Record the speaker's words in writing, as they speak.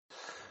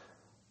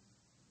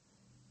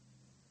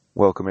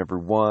Welcome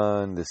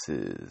everyone, this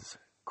is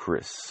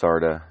Chris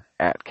Sarda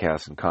at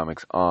Chaos and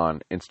Comics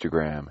on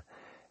Instagram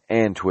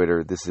and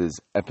Twitter. This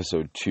is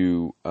episode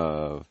 2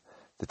 of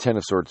the Ten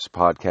of Swords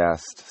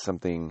podcast,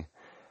 something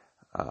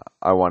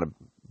I want to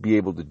be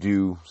able to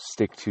do,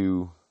 stick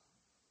to,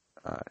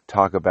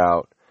 talk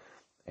about,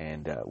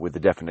 and with a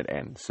definite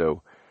end.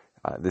 So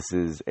this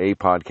is a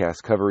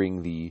podcast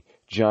covering the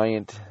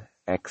giant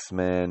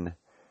X-Men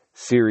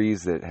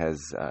series that has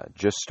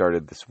just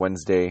started this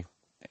Wednesday,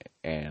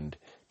 and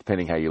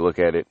depending how you look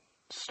at it,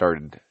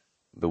 started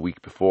the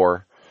week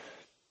before,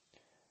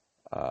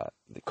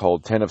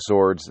 called Ten of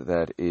Swords,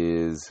 that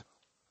is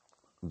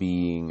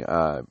being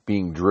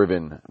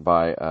driven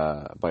by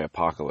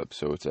Apocalypse.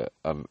 So it's a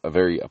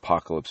very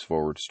Apocalypse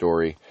forward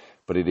story,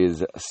 but it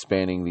is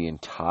spanning the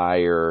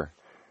entire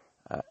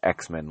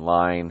X-Men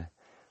line.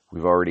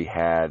 We've already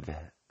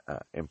had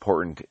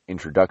important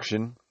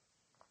introduction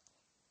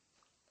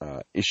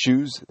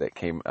issues that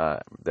came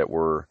that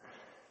were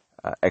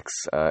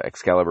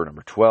Excalibur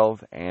number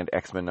 12 and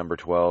X-Men number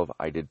 12.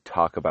 I did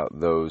talk about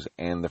those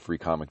and the Free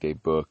Comic Day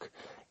book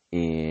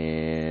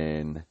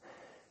in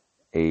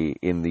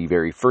the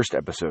very first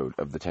episode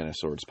of the Ten of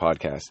Swords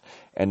podcast.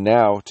 And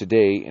now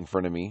today in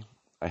front of me,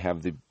 I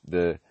have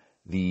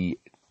the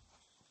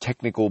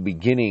technical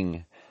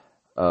beginning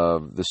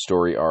of the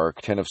story arc,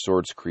 Ten of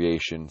Swords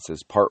Creation. It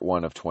says part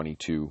 1 of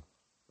 22.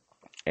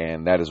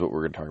 And that is what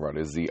we're going to talk about.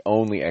 It is the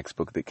only X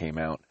book that came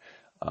out.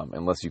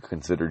 Unless you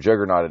consider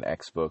Juggernaut an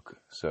X book,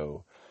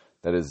 so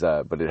that is,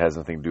 but it has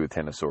nothing to do with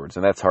Ten of Swords,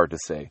 and that's hard to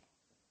say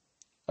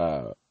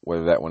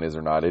whether that one is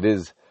or not. It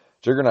is.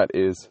 Juggernaut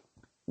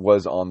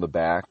was on the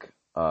back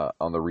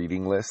on the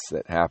reading list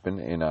that happened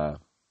in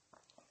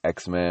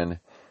X-Men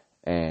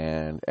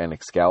and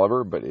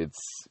Excalibur, but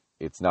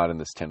it's not in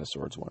this Ten of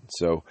Swords one.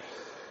 So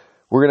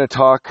we're gonna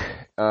talk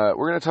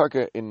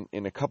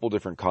in a couple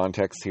different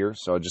contexts here.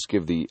 So I'll just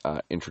give the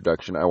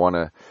introduction. I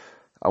want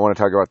to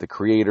talk about the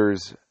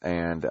creators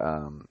and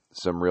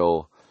some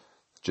real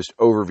just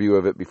overview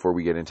of it before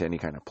we get into any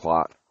kind of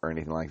plot or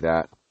anything like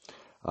that.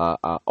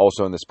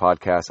 Also in this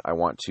podcast, I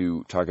want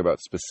to talk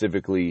about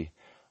specifically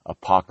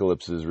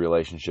Apocalypse's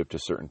relationship to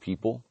certain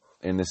people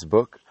in this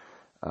book,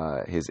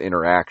 his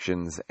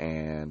interactions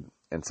and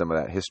some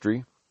of that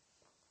history.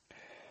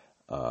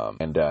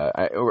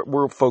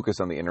 We'll focus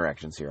on the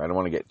interactions here. I don't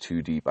want to get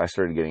too deep. I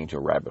started getting into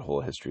a rabbit hole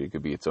of history. It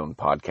could be its own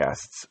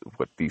podcasts,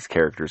 what these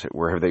characters,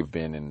 where they've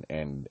been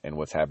and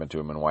what's happened to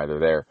them and why they're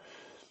there.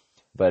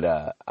 But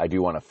I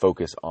do want to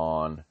focus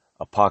on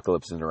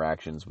Apocalypse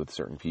interactions with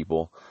certain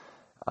people.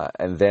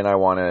 And then I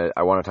want to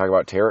talk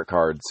about tarot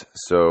cards.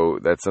 So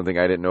that's something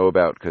I didn't know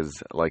about because,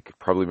 like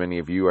probably many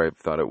of you, I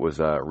thought it was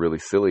really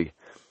silly.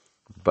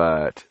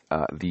 But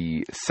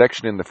the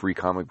section in the Free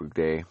Comic Book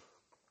Day,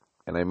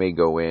 and I may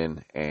go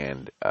in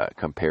and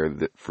compare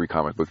the Free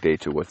Comic Book Day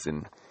to what's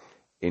in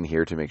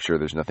here to make sure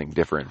there's nothing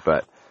different.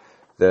 But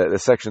the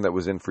section that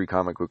was in Free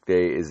Comic Book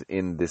Day is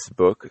in this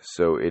book.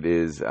 So it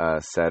is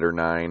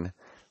Saturnine,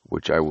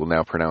 which I will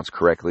now pronounce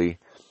correctly.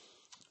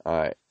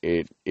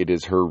 It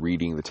is her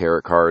reading the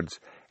tarot cards.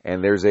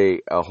 And there's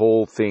a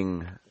whole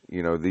thing,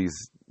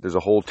 there's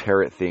a whole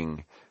tarot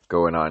thing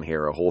going on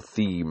here, a whole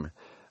theme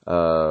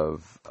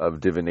of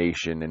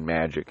divination and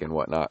magic and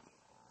whatnot.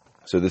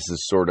 So this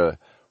is sort of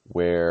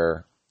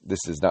where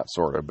this is not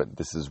sort of, but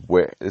this is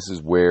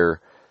where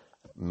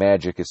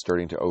magic is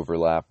starting to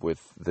overlap with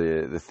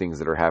the things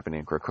that are happening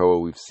in Krakoa.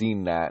 We've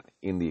seen that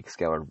in the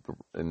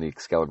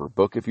Excalibur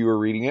book, if you were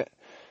reading it,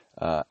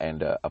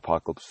 and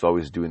Apocalypse is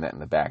always doing that in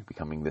the back,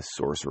 becoming this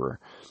sorcerer.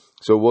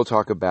 So we'll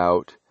talk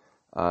about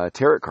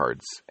tarot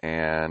cards,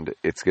 and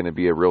it's going to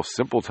be a real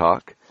simple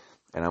talk,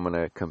 and I'm going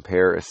to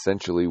compare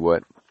essentially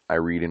what I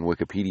read in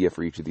Wikipedia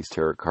for each of these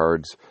tarot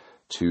cards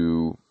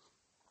to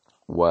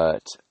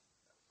what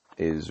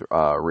is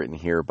written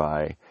here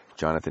by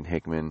Jonathan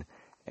Hickman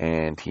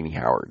and Tini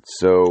Howard.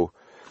 So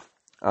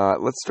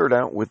let's start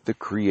out with the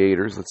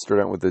creators. Let's start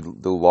out with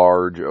the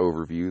large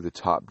overview, the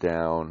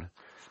top-down,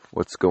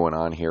 what's going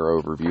on here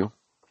overview.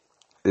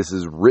 This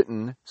is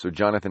written, so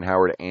Jonathan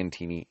Howard and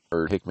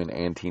Hickman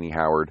and Tini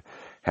Howard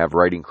have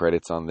writing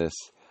credits on this.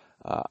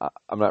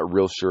 I'm not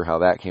real sure how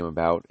that came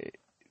about. It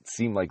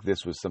seemed like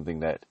this was something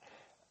that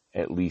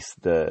at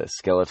least the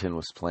skeleton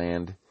was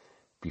planned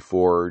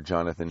before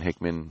Jonathan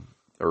Hickman,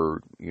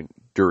 or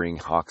during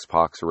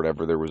Hoxpox or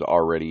whatever. There was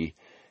already,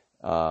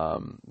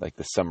 like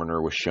the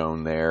Summoner was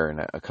shown there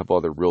and a couple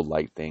other real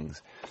light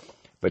things.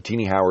 But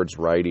Tini Howard's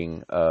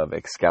writing of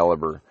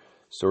Excalibur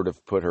sort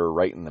of put her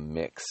right in the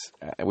mix,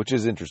 which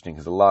is interesting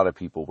because a lot of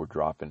people were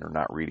dropping or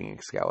not reading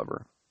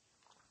Excalibur.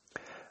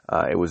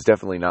 It was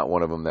definitely not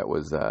one of them that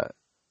was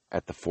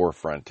at the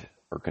forefront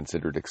or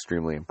considered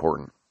extremely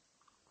important.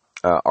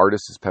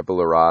 Artist is Pepe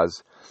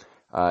Larraz.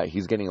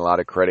 He's getting a lot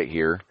of credit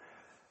here.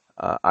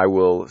 I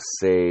will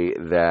say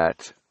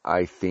that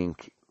I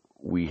think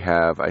Marte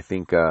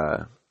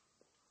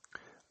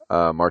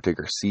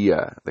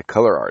Garcia, the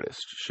color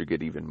artist, should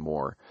get even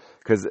more.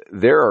 Because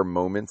there are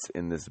moments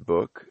in this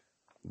book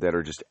that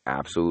are just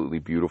absolutely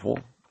beautiful.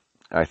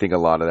 I think a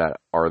lot of that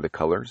are the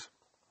colors.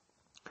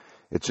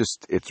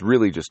 it's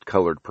really just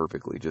colored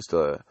perfectly. Just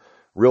a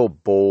real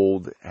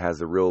bold,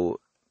 has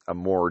a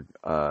more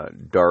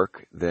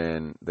dark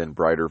than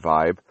brighter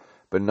vibe,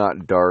 but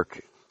not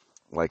dark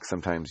like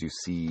sometimes you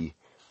see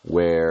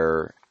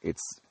where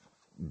it's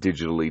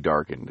digitally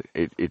darkened.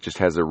 It just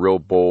has a real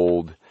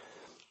bold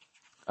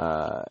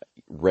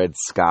red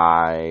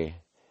sky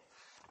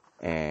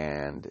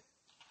and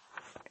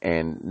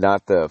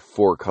not the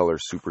 4-color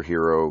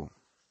superhero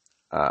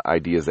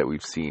ideas that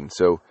we've seen.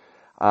 So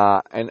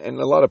and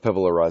a lot of Pepe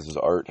Larraz's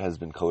art has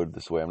been colored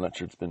this way. I'm not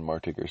sure it's been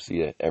Marte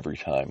Garcia every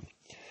time,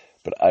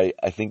 but I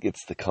think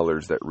it's the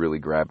colors that really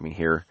grab me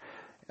here.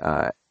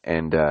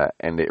 And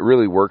it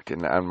really worked,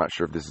 and I'm not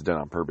sure if this is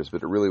done on purpose,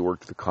 but it really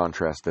worked the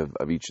contrast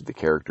of each of the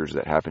characters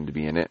that happen to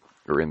be in it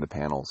or in the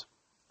panels.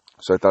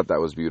 So I thought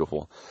that was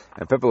beautiful.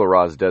 And Pepe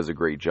Larraz does a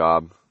great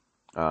job,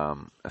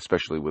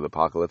 especially with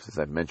Apocalypse, as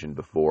I've mentioned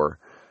before.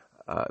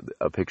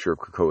 A picture of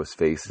Krakoa's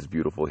face is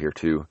beautiful here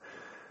too.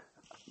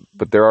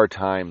 But there are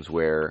times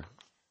where,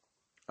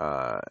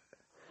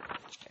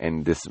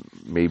 and this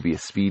may be a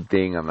speed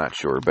thing, I'm not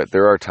sure, but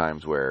there are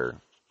times where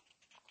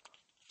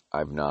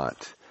I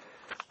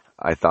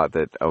thought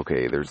that,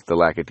 okay, there's the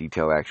lack of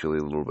detail actually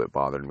a little bit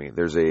bothered me.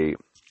 There's a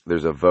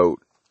vote.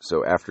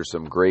 So after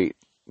some great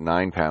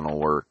 9-panel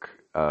work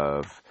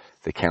of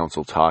the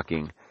council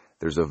talking,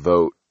 there's a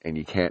vote, and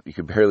you can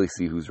barely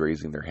see who's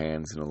raising their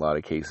hands in a lot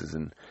of cases,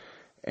 and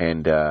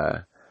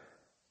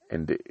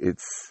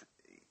it's,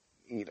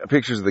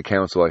 pictures of the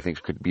council I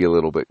think could be a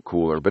little bit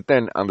cooler. But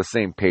then on the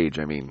same page,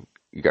 I mean,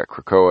 you got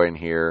Krakoa in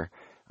here.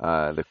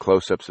 The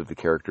close-ups of the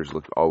characters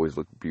always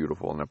look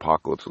beautiful, and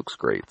Apocalypse looks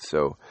great.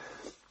 So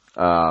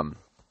that's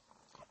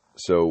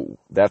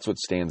what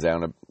stands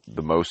out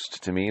the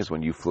most to me is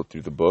when you flip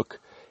through the book,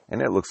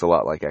 and it looks a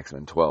lot like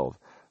X-Men 12,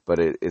 but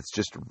it's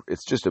just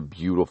a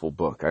beautiful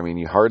book. I mean,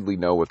 you hardly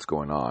know what's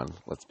going on.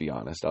 Let's be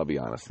honest. I'll be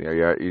honest.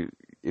 Yeah,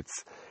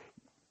 it's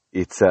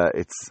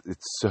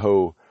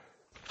so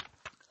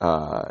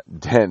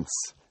dense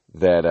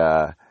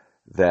that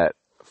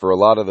for a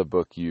lot of the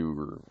book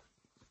you're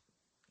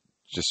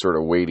just sort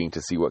of waiting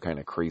to see what kind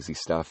of crazy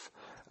stuff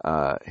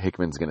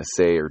Hickman's going to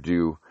say or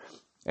do.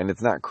 And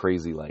it's not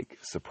crazy, like,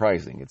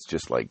 surprising. It's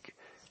just, like,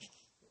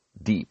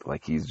 deep.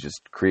 Like, he's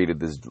just created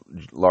this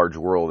large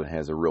world and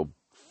has a real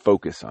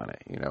focus on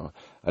it, you know.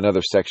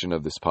 Another section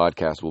of this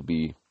podcast will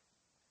be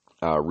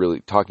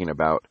really talking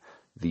about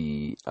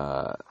the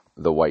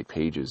white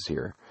pages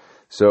here.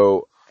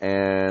 So,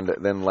 and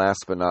then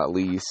last but not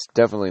least,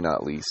 definitely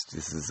not least,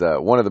 this is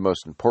one of the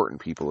most important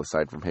people,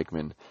 aside from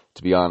Hickman,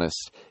 to be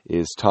honest,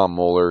 is Tom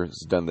Moeller,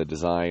 who's done the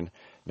design.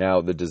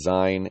 Now, the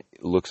design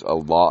looks a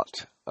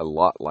lot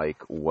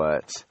like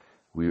what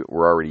we're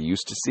already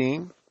used to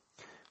seeing,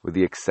 with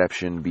the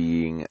exception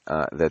being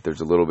that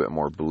there's a little bit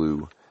more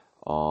blue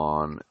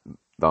on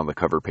the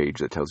cover page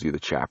that tells you the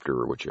chapter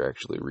or what you're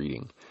actually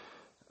reading.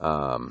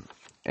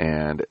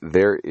 And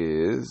there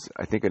is,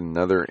 I think,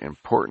 another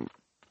important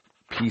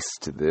piece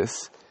to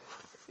this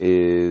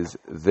is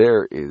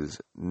there is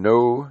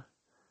no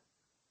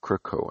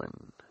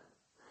Krakoan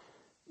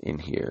in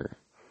here.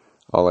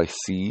 All I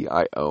see,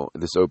 I own.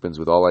 This opens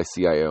with all I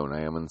see, I own.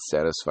 I am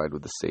unsatisfied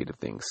with the state of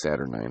things.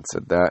 Saturnine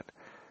said that.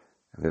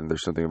 And then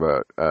there's something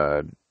about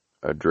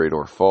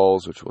Drador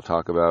Falls, which we'll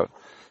talk about.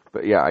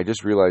 But yeah, I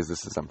just realized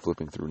this as I'm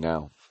flipping through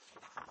now.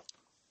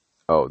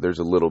 Oh, there's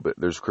a little bit.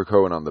 There's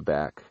Krakoan on the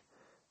back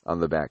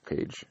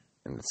page.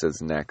 And it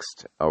says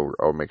next.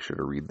 I'll make sure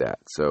to read that.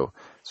 So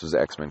this was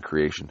X-Men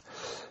Creation.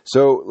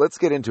 So let's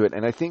get into it.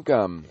 And I think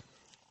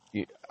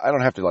I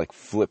don't have to like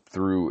flip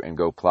through and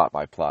go plot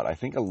by plot. I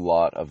think a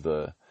lot of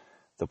the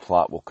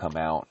plot will come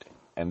out,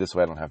 and this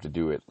way I don't have to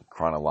do it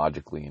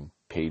chronologically and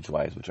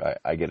page-wise, which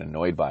I get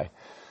annoyed by.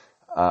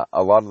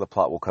 A lot of the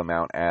plot will come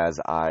out as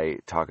I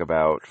talk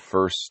about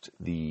first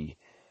the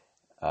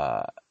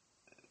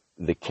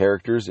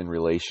characters in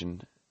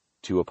relation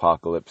to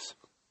Apocalypse,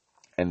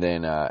 and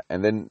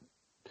then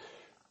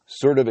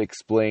sort of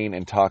explain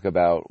and talk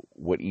about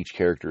what each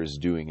character is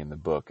doing in the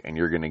book, and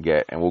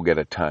we'll get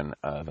a ton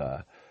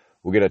of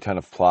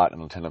plot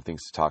and a ton of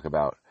things to talk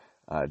about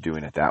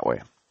doing it that way.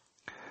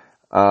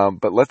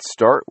 But let's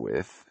start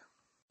with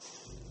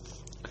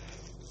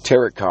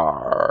tarot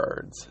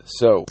cards.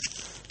 So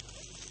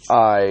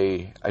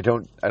I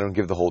don't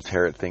give the whole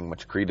tarot thing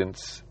much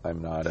credence.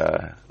 I'm not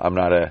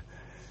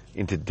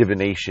into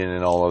divination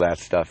and all of that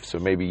stuff. So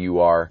maybe you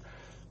are,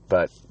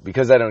 but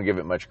because I don't give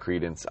it much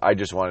credence, I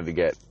just wanted to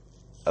get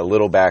a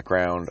little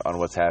background on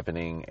what's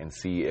happening and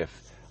see if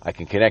I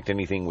can connect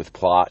anything with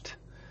plot.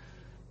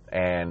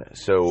 And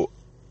so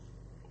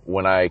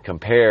when I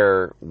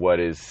compare what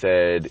is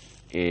said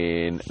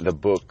in the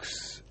book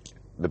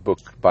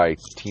by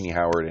Tini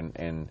Howard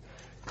and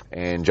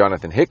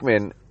Jonathan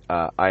Hickman,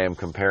 I am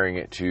comparing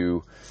it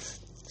to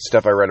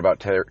stuff I read about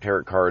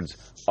tarot cards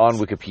on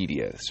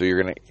Wikipedia. So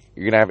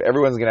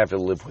everyone's gonna have to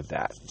live with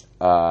that.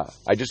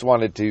 I just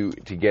wanted to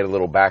get a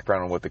little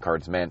background on what the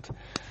cards meant,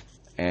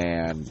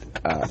 and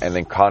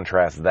then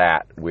contrast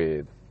that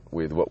with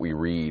what we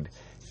read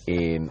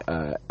in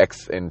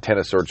Ten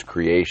of Swords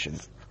Creation.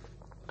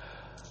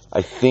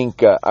 I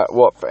think,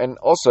 and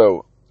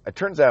also, it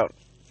turns out,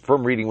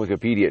 from reading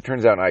Wikipedia, it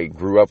turns out I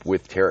grew up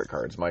with tarot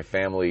cards. My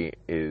family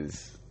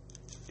is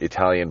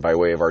Italian by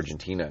way of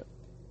Argentina,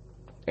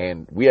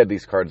 and we had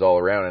these cards all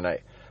around, and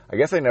I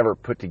guess I never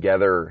put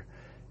together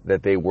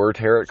that they were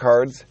tarot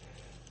cards,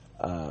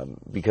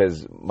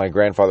 because my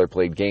grandfather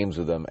played games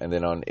with them, and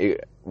then on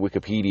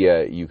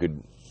Wikipedia,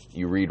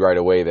 you read right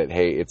away that,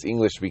 hey, it's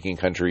English-speaking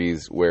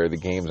countries where the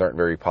games aren't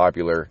very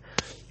popular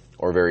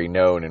or very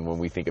known, and when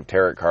we think of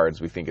tarot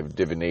cards, we think of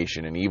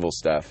divination and evil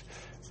stuff.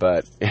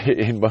 But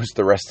in most of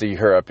the rest of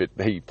Europe,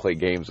 they play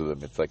games with them.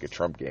 It's like a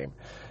trump game,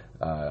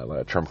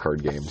 a trump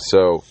card game.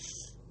 So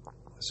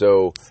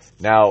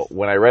now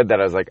when I read that,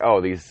 I was like,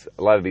 oh,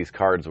 a lot of these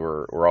cards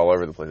were all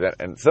over the place,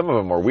 and some of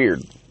them were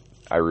weird.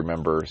 I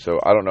remember. So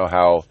I don't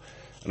know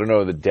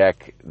the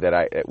deck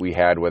that we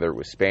had, whether it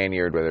was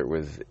Spaniard, whether it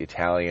was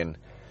Italian,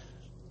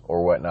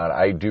 or whatnot.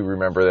 I do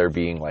remember there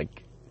being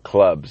like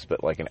clubs,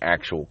 but like an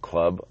actual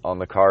club on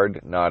the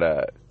card, not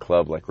a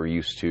club like we're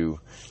used to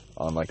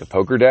on like a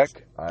poker deck,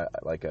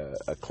 like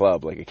a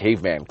club, like a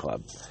caveman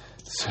club.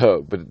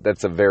 So, but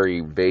that's a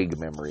very vague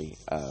memory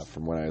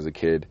from when I was a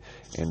kid,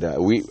 and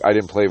I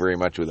didn't play very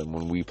much with them.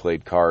 When we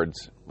played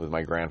cards with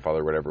my grandfather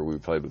or whatever, we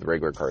played with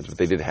regular cards, but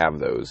they did have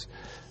those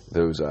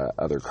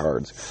other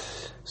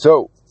cards.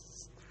 So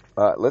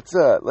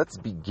let's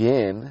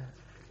begin.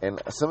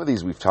 And some of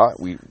these we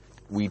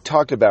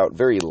talked about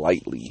very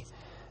lightly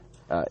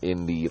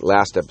in the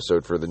last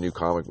episode for the new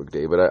comic book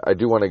day, but I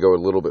do want to go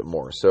a little bit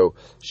more. So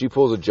she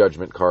pulls a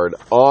judgment card.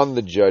 On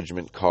the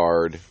judgment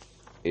card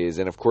is,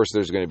 and of course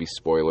there's going to be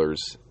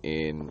spoilers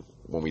when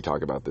we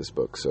talk about this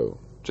book, so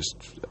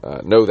just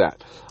know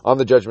that. On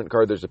the judgment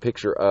card there's a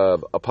picture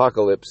of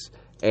Apocalypse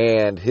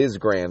and his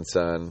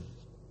grandson,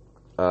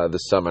 the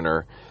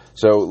Summoner.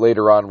 So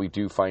later on we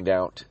find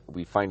out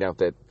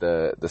that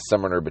the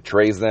Summoner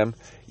betrays them.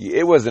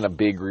 It wasn't a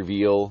big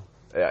reveal.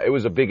 It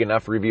was a big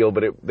enough reveal,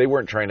 but they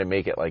weren't trying to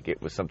make it like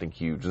it was something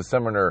huge. The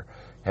Summoner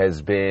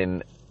has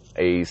been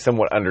a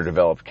somewhat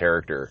underdeveloped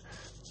character,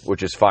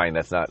 which is fine.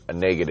 That's not a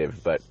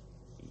negative, but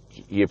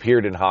he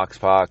appeared in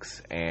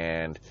Hoxpox,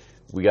 and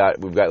we've got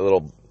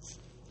little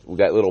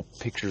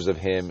pictures of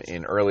him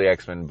in early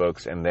X-Men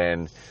books, and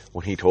then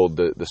when he told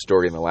the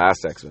story in the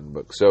last X-Men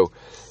book. So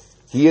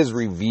he is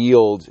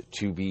revealed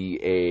to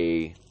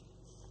be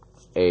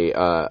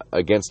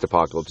against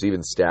Apocalypse,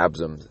 even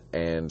stabs him,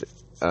 and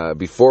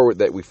before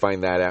that we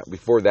find that out,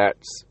 before that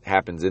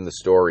happens in the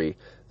story,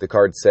 the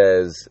card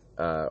says,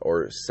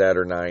 or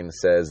Saturnine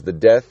says, the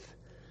death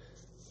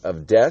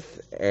of death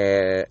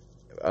and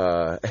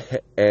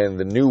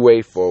the new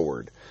way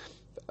forward.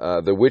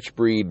 The witch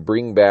breed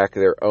bring back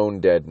their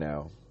own dead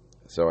now.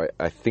 So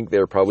I think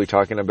they're probably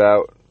talking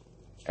about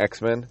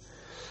X-Men.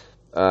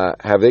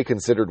 Have they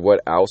considered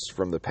what oust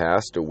from the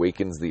past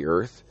awakens the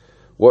earth?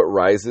 What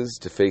rises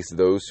to face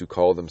those who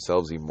call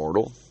themselves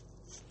immortal?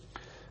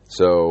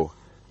 So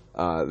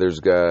there's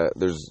going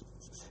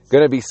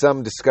to be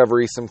some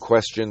discovery, some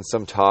question,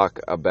 some talk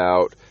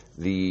about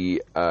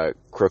the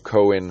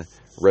Krakoan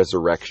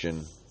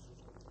resurrection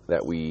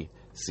that we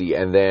see.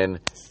 And then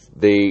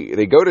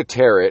they go to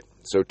Tarot.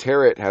 So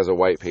Tarot has a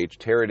white page.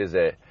 Tarot is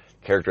a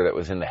character that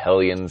was in the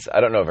Hellions.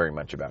 I don't know very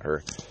much about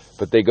her,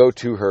 but they go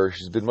to her.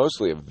 She's been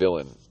mostly a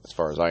villain, as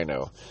far as I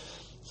know.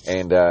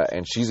 And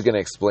she's going to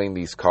explain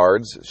these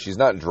cards. She's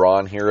not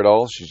drawn here at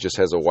all. She just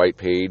has a white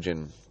page,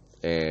 and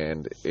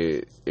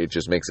it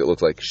just makes it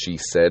look like she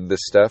said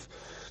this stuff.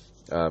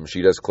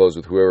 She does close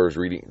with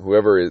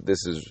whomever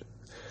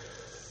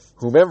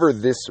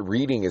this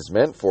reading is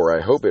meant for.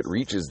 I hope it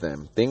reaches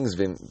them. Things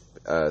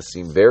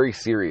seem very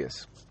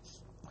serious.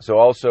 So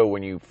also,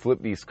 when you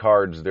flip these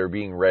cards, they're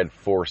being read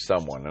for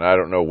someone. And I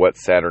don't know what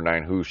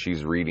Saturnine, who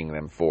she's reading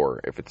them for.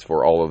 If it's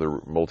for all of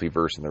the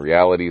multiverse and the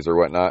realities or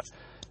whatnot.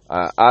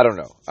 I don't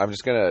know. I'm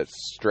just going to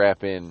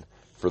strap in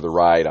for the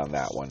ride on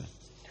that one.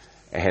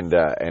 And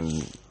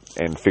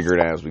figure it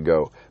out as we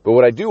go. But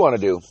what I do want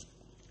to do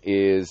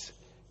is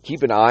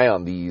keep an eye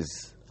on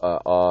these,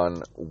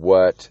 on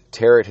what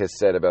Tarot has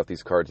said about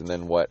these cards, and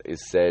then what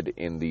is said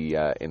in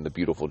the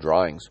beautiful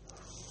drawings,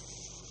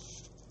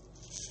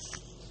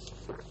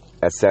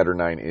 as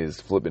Saturnine is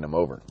flipping them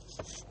over.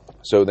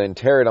 So then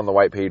Tarot on the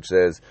white page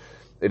says,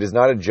 "It is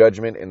not a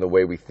judgment in the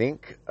way we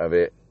think of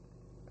it,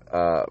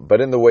 but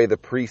in the way the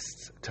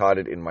priests taught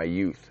it in my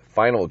youth.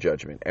 Final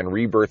judgment and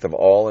rebirth of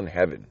all in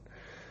heaven.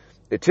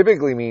 It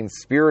typically means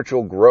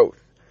spiritual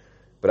growth,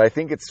 but I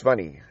think it's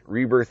funny.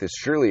 Rebirth is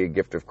surely a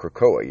gift of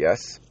Krakoa,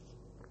 yes?"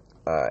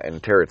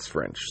 And Tarot's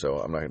French, so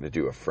I'm not going to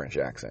do a French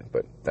accent,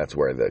 but that's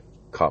where the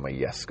comma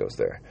yes goes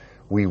there.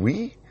 Oui,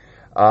 oui.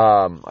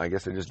 I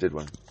guess I just did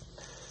one.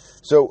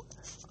 So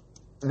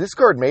this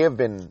card may have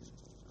been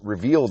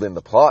revealed in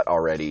the plot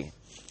already,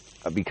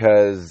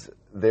 because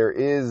there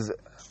is,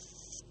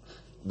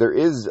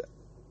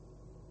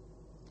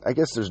 I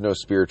guess there's no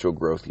spiritual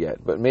growth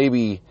yet, but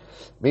maybe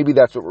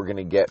that's what we're going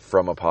to get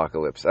from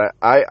Apocalypse.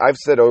 I've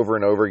said over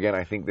and over again,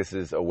 I think this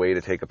is a way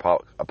to take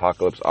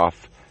Apocalypse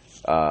off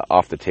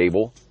the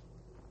table.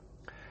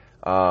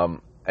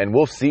 And And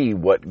we'll see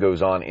what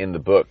goes on in the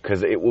book,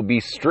 because it will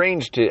be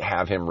strange to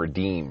have him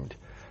redeemed.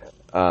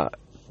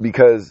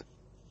 Because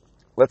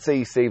let's say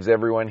he saves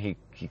everyone, he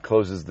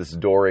closes this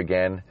door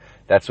again.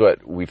 That's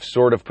what we've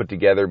sort of put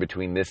together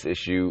between this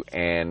issue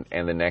and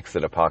the next,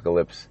 that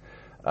Apocalypse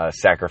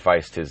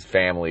sacrificed his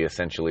family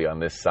essentially on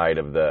this side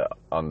of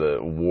on the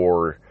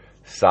war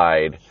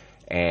side,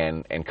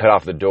 and cut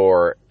off the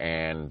door,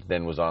 and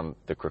then was on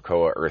the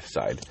Krakoa Earth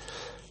side.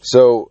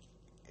 So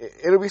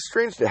it'll be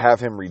strange to have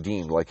him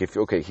redeemed. Like,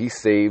 he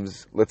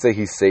saves, let's say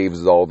he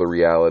saves all the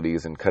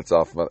realities and cuts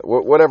off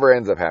whatever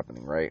ends up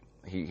happening, right?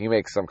 He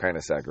makes some kind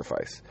of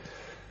sacrifice.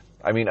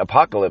 I mean,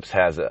 Apocalypse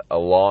has a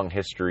long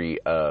history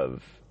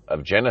of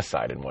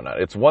genocide and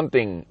whatnot. It's one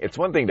thing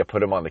to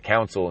put him on the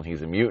council and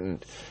he's a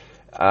mutant,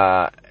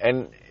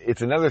 and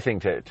it's another thing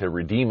to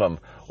redeem him.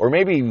 Or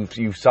maybe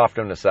you've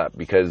softened us up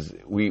because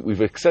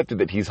we've accepted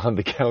that he's on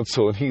the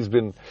council and he's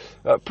been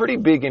pretty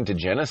big into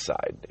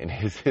genocide in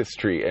his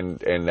history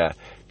and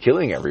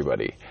killing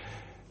everybody.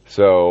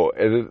 So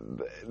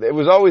it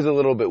was always a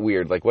little bit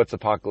weird, like, what's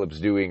Apocalypse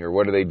doing, or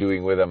what are they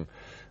doing with him?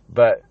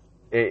 But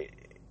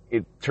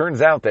it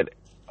turns out that,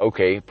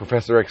 okay,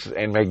 Professor X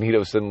and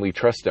Magneto suddenly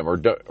trust him,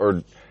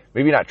 or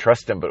maybe not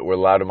trust him, but we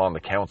allowed him on the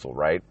council,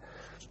 right?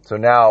 So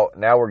now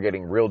we're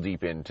getting real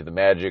deep into the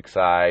magic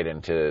side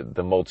and to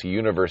the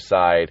multi-universe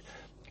side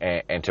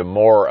and to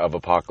more of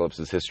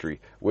Apocalypse's history,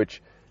 which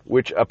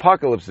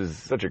Apocalypse is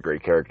such a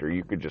great character.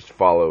 You could just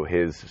follow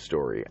his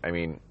story. I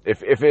mean,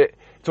 if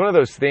it's one of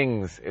those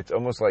things, it's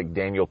almost like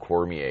Daniel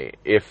Cormier.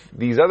 If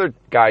these other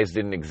guys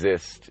didn't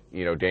exist,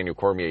 Daniel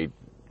Cormier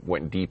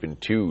went deep in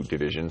 2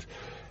 divisions.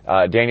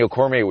 Daniel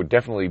Cormier would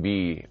definitely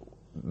be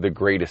the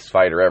greatest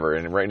fighter ever.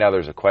 And right now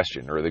there's a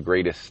question, or the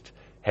greatest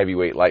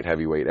light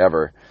heavyweight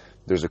ever.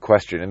 There's a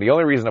question. And the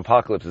only reason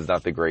Apocalypse is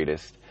not the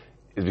greatest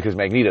is because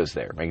Magneto's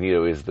there.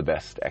 Magneto is the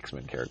best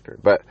X-Men character.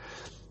 But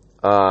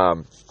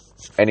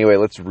anyway,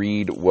 let's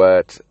read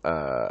what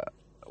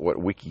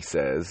Wiki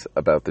says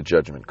about the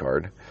Judgment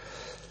card.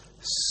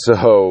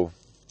 So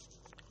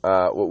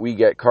what we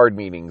get: card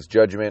meanings: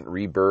 Judgment,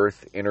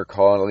 Rebirth, Inner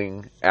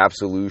Calling,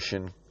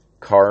 Absolution,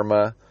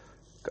 Karma,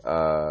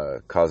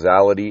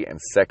 Causality, and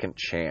Second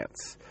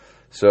Chance.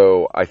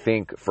 So I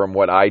think from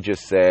what I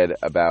just said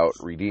about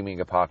redeeming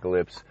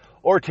Apocalypse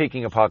or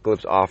taking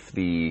Apocalypse off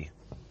the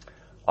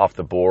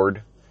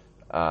board,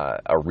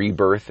 a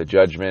Rebirth, a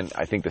Judgment,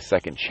 I think the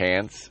Second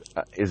Chance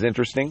is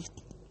interesting.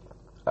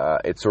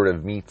 It sort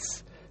of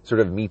meets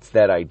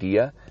that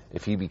idea.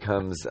 If he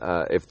becomes,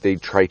 if they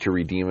try to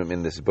redeem him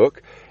in this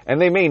book,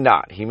 and they may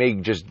not, he may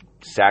just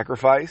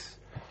sacrifice,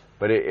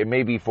 but it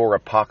may be for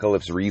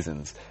Apocalypse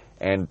reasons.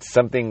 And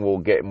something we'll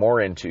get more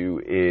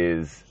into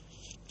is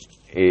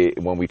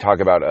when we talk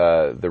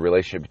about the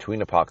relationship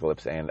between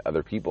Apocalypse and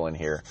other people in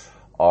here,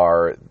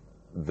 are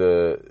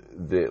the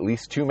at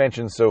least 2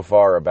 mentions so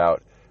far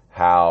about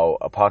how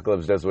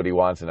Apocalypse does what he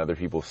wants and other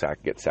people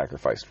get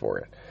sacrificed for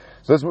it.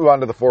 So let's move on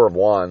to the Four of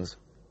Wands.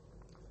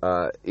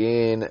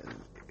 In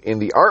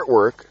the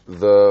artwork,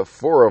 the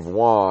Four of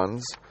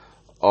Wands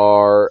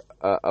are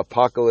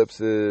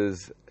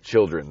Apocalypse's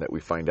children that we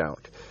find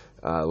out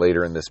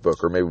later in this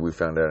book, or maybe we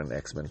found out in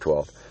X-Men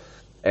 12.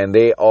 And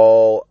they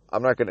all,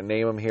 I'm not going to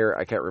name them here,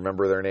 I can't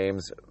remember their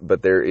names,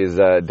 but there is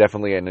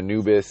definitely an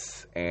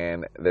Anubis,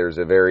 and there's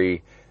a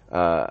very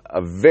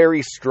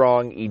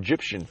strong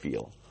Egyptian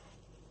feel,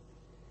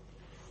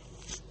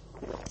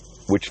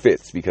 which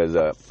fits because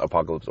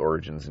Apocalypse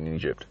origins in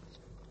Egypt.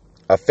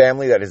 A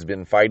family that has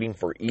been fighting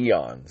for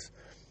eons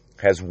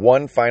has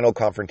one final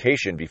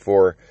confrontation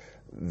before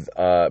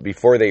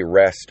they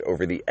rest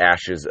over the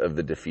ashes of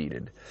the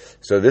defeated.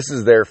 So this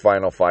is their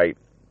final fight.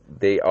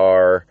 They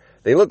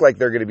look like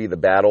they're going to be the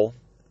battle.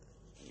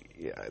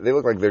 Yeah, they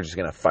look like they're just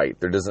going to fight.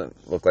 There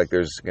doesn't look like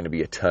there's going to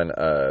be a ton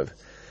of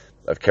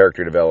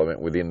character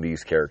development within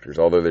these characters,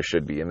 although there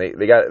should be. And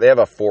they have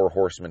a 4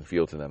 horseman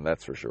feel to them,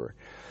 that's for sure.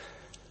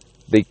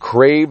 They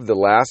crave the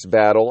last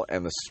battle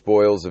and the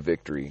spoils of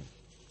victory.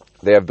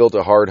 They have built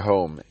a hard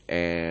home,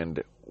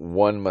 and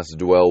one must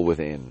dwell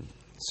within.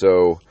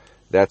 So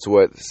that's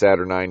what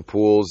Saturnine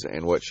pulls,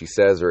 and what she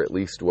says, or at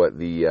least what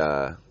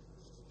and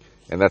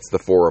that's the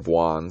Four of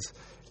Wands,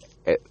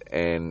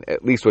 and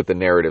at least what the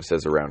narrative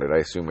says around it. I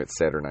assume it's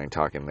Saturnine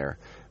talking there.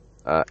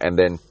 And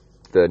then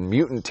the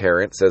Mutant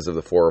Tarrant says of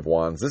the Four of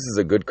Wands, this is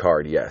a good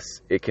card, yes.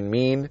 It can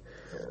mean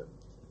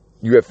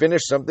you have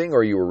finished something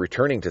or you are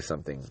returning to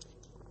something.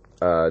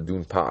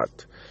 D'une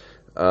part.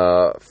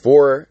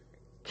 4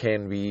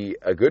 can be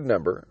a good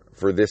number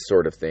for this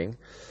sort of thing.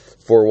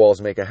 4 walls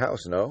make a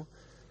house, no?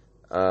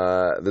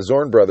 The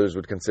Zorn brothers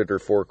would consider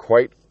 4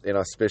 quite an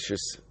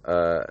inauspicious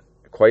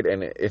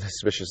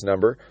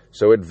number.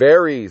 So it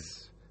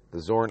varies. The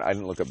Zorn, I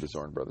didn't look up the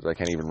Zorn brothers. I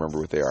can't even remember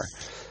what they are.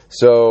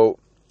 So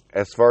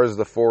as far as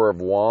the Four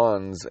of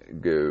Wands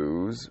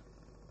goes,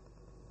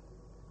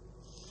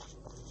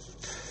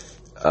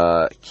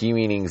 key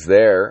meanings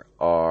there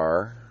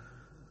are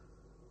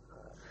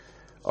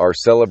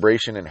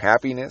celebration and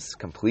happiness,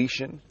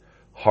 completion,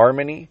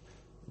 harmony,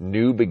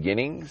 new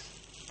beginnings,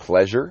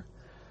 pleasure.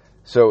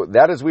 So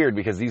that is weird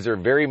because these are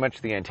very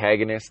much the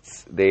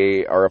antagonists.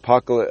 They are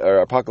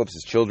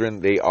Apocalypse's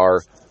children. They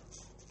are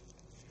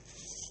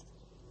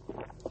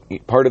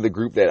part of the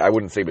group that I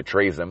wouldn't say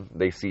betrays them.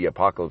 They see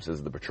Apocalypse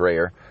as the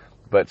betrayer.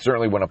 But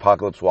certainly when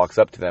Apocalypse walks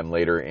up to them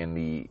later in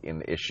the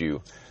issue,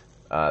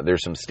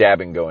 there's some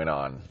stabbing going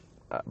on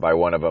by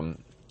one of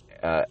them,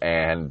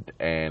 and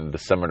the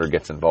Summoner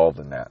gets involved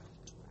in that.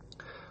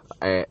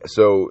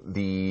 So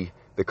the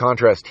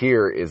contrast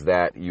here is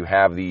that you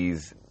have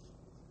these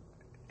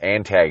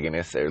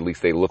antagonists, or at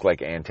least they look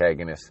like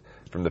antagonists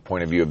from the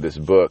point of view of this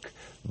book,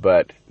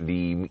 but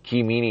the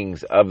key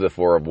meanings of the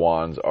Four of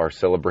Wands are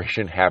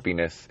celebration,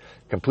 happiness,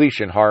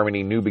 completion,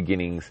 harmony, new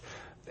beginnings,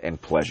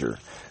 and pleasure.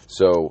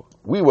 So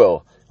we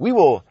will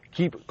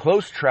keep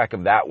close track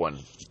of that one.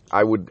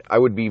 I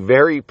would be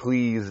very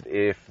pleased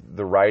if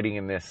the writing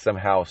in this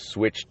somehow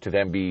switched to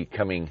them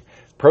becoming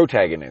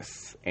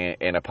protagonists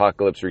and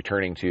Apocalypse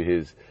returning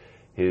to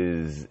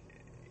his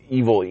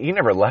evil. He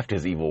never left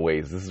his evil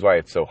ways. This is why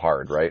it's so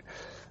hard, right?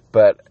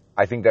 But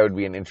I think that would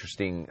be an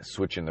interesting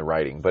switch in the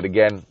writing. But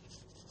again,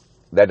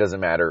 that doesn't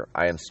matter.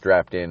 I am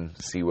strapped in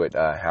to see what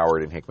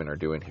Howard and Hickman are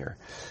doing here.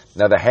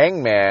 Now, the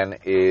Hangman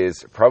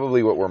is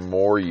probably what we're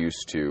more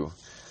used to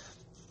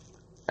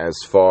as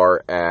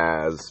far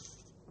as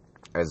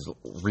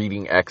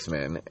reading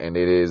X-Men, and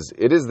it is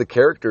the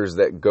characters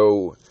that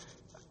go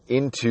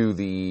into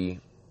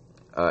the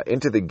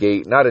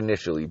gate, not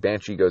initially.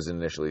 Banshee goes in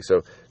initially.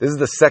 So this is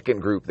the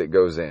second group that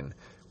goes in.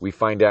 We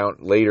find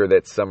out later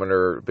that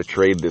Summoner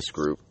betrayed this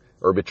group,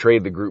 or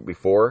betrayed the group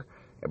before,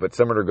 but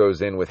Summoner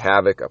goes in with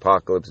Havoc,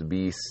 Apocalypse,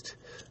 Beast,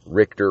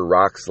 Richter,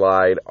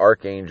 Rockslide,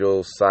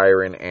 Archangel,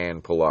 Siren,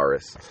 and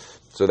Polaris.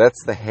 So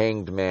that's the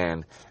Hanged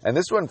Man. And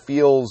this one,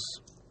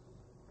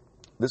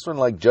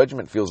 like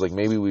Judgment, feels like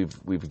maybe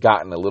we've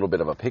gotten a little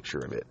bit of a picture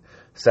of it.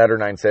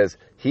 Saturnine says,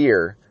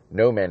 "Here,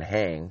 no men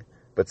hang,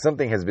 but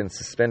something has been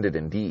suspended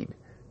indeed.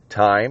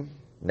 Time,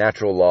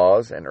 natural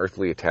laws, and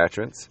earthly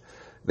attachments.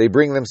 They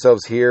bring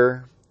themselves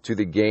here to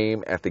the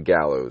game at the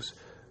gallows.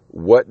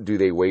 What do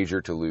they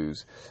wager to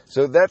lose?"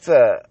 So that's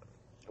a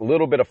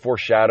little bit of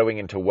foreshadowing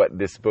into what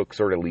this book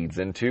sort of leads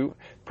into.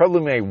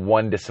 Probably my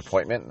one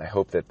disappointment, and I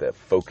hope that the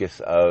focus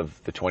of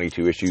the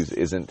 22 issues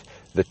isn't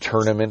the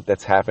tournament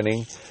that's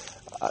happening.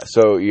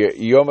 So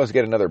you almost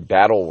get another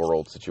Battle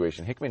World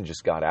situation. Hickman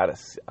just got out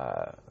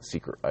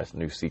of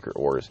new Secret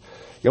Wars.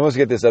 You almost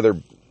get this other...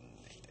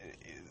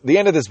 The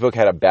end of this book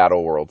had a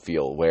Battle World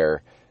feel,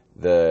 where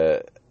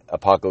the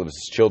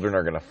Apocalypse's children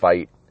are going to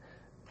fight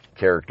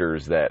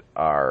characters that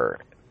are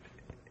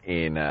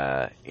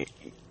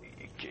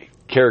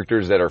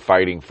characters that are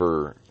fighting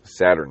for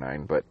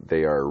Saturnine, but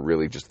they are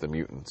really just the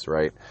mutants,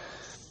 right?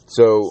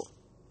 So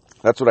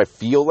that's what I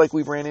feel like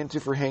we've ran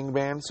into for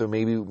Hangman. So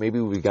maybe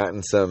we've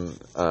gotten some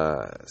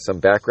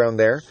background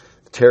there.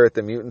 Tarrant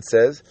the Mutant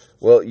says,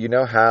 "Well, you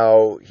know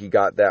how he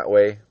got that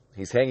way?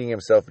 He's hanging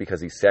himself because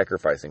he's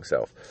sacrificing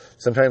himself.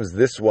 Sometimes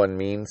this one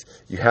means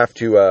you have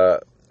to,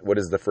 what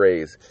is the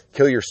phrase?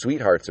 Kill your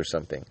sweethearts or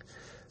something.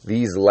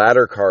 These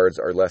latter cards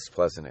are less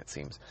pleasant, it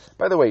seems."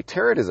 By the way,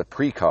 Tarot is a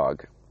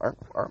precog.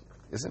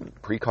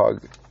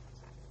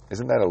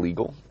 Isn't that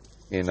illegal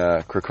in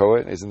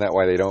Krakoa? Isn't that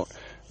why they don't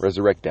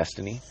resurrect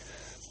Destiny?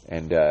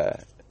 And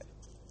that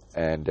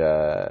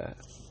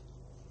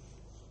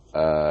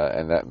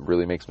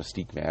really makes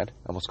Mystique mad.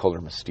 I almost called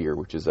her Mystere,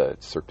 which is a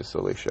Cirque du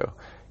Soleil show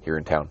here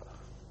in town.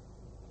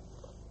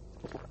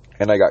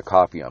 And I got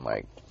copy on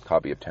my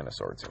copy of Ten of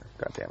Swords here.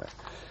 God damn it.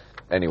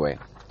 Anyway,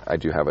 I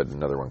do have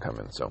another one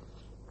coming, so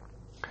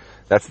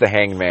that's the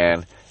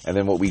Hangman. And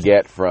then what we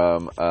get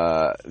from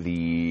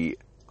the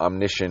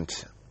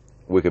omniscient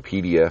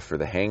Wikipedia for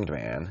the Hanged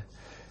Man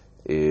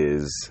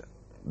is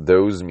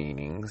those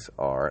meanings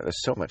are...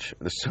 There's so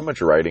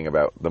much writing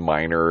about the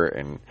minor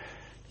and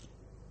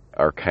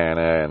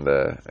arcana, and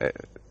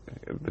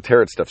the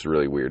tarot stuff's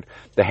really weird.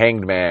 The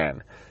Hanged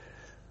Man.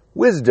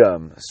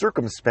 Wisdom,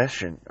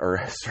 circumspection,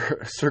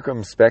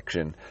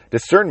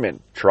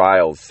 discernment,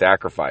 trials,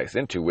 sacrifice,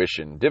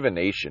 intuition,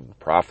 divination,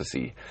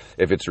 prophecy.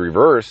 If it's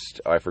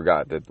reversed, I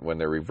forgot that when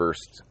they're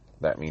reversed,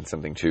 that means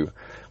something too.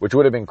 Which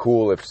would have been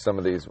cool if some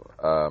of these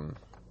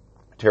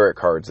tarot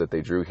cards that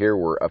they drew here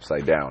were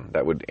upside down.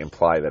 That would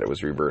imply that it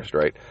was reversed,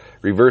 right?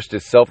 Reversed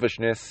is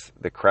selfishness,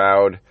 the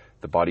crowd,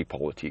 the body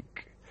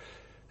politique.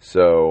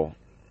 So,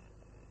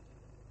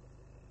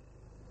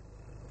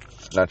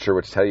 not sure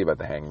what to tell you about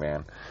the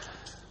Hangman,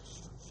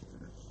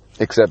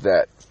 except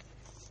that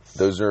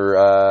those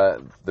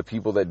are the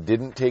people that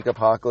didn't take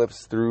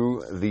Apocalypse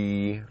through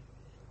the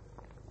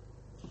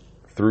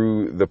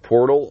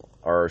portal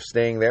are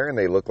staying there, and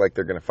they look like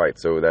they're going to fight.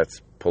 So that's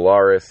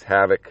Polaris,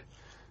 Havoc,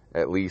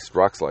 at least.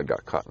 Rockslide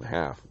got cut in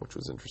half, which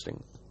was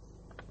interesting.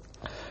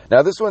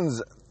 Now this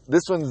one's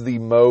the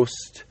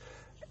most.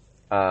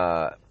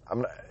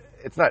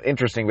 It's not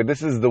interesting, but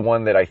this is the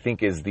one that I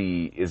think is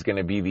going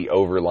to be the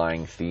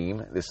overlying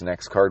theme. This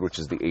next card, which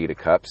is the Eight of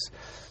Cups,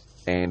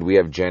 and we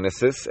have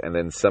Genesis, and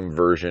then some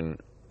version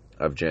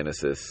of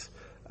Genesis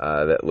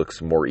that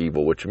looks more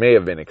evil, which may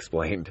have been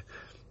explained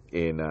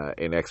in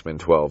X-Men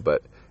 12.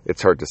 But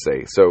it's hard to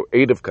say. So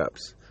 8 of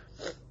Cups.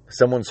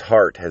 Someone's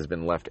heart has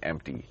been left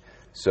empty.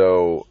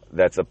 So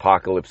that's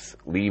Apocalypse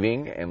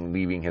leaving and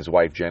leaving his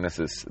wife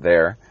Genesis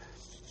there.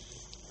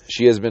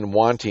 She has been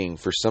wanting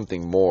for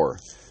something more.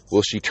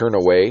 Will she turn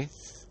away?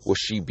 Will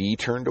she be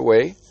turned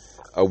away?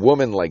 A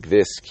woman like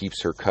this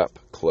keeps her cup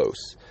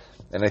close.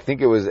 And I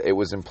think it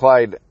was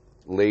implied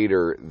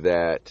later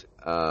that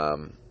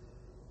well,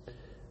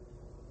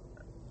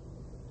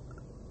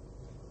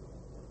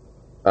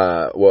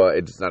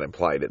 it's not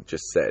implied. It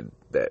just said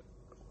that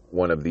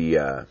one of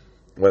the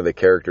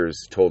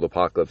characters told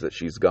Apocalypse that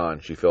she's gone.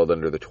 She fell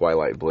under the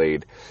Twilight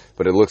Blade,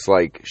 but it looks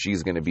like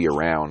she's going to be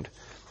around.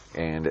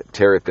 And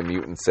Tarot the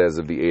Mutant says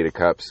of the 8 of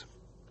Cups,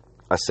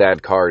 a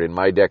sad card. In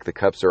my deck, the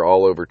cups are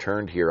all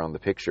overturned here on the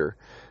picture.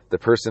 The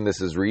person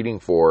this is reading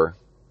for,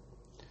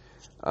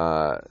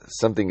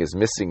 something is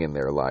missing in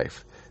their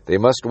life. They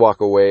must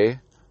walk away,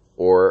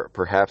 or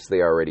perhaps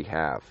they already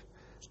have.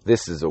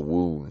 This is a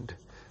wound.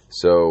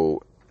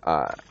 So,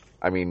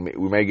 I mean,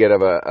 we may get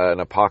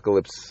an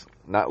Apocalypse,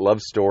 not love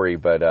story,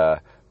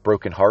 but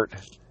broken heart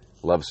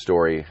love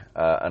story,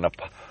 an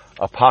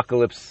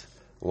Apocalypse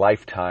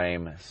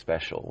Lifetime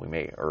special. We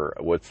may, or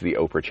what's the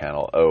Oprah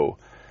channel? Oh,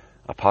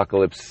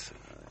 Apocalypse.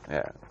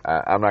 Yeah,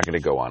 I'm not going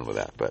to go on with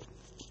that, but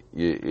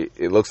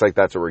it looks like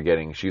that's what we're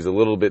getting. She's a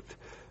little bit,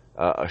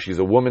 she's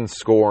a woman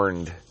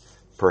scorned,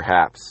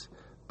 perhaps,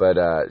 but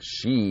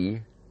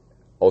she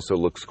also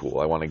looks cool.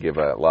 I want to give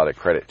a lot of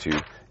credit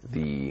to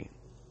the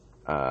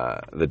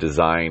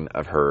design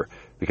of her,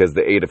 because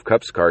the 8 of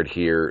Cups card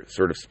here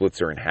sort of splits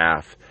her in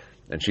half,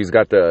 and she's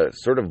got the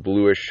sort of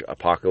bluish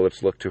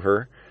Apocalypse look to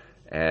her,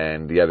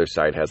 and the other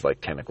side has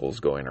like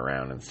tentacles going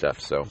around and stuff.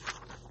 So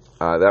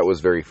that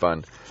was very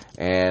fun.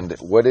 And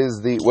what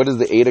does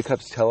the 8 of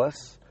Cups tell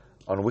us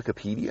on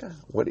Wikipedia?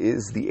 What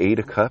is the 8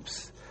 of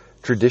Cups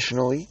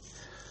traditionally?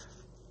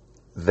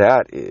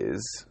 That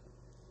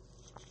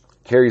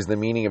carries the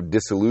meaning of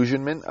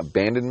disillusionment,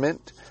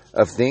 abandonment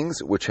of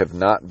things which have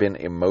not been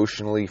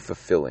emotionally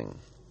fulfilling.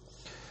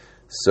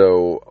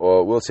 So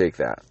we'll take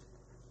that.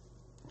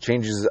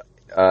 Changes.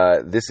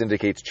 This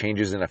indicates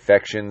changes in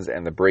affections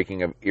and the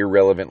breaking of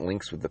irrelevant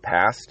links with the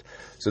past.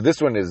 So this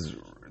one is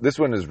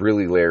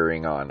really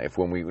layering on.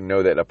 When we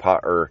know that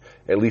or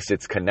at least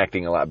it's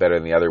connecting a lot better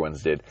than the other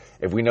ones did.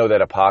 If we know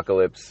that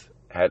Apocalypse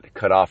had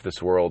cut off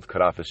this world,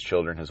 cut off his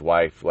children, his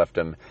wife, left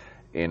him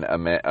in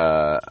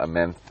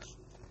Amenth,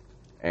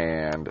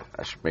 and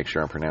I should make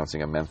sure I'm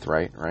pronouncing Amenth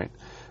right?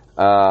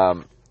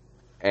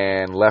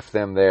 And left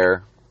them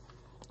there,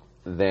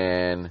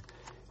 then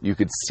you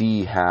could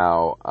see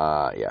how,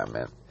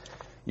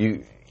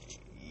 you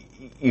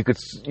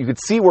could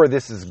see where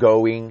this is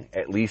going,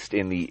 at least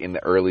in the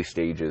early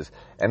stages.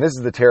 And this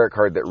is the tarot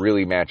card that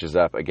really matches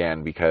up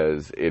again,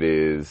 because it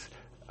is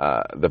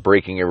the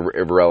breaking of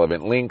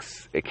irrelevant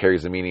links. It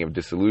carries the meaning of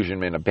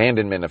disillusionment,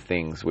 abandonment of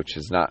things which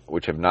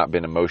have not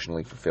been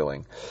emotionally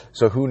fulfilling.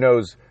 So who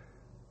knows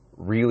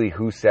really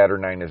who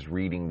Saturnine is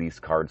reading these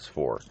cards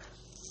for?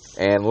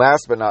 And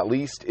last but not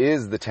least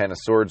is the 10 of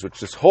Swords, which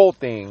this whole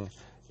thing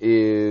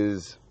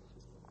is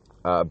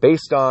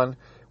based on.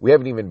 We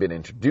haven't even been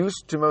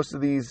introduced to most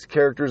of these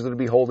characters that will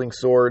be holding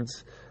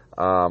swords,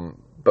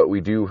 but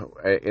we do,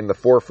 in the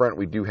forefront,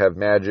 we do have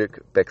Magik,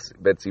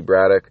 Betsy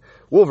Braddock,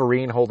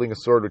 Wolverine holding a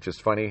sword, which is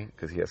funny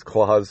because he has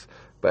claws,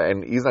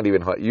 and he's not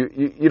even.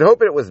 You'd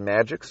hope it was a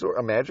magic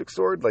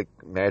sword, like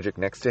Magik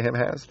next to him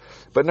has,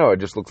 but no, it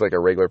just looks like a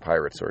regular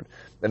pirate sword.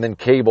 And then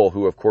Cable,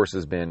 who of course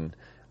has been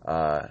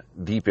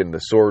deep in the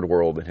sword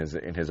world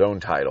in his own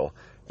title,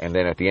 and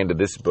then at the end of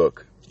this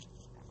book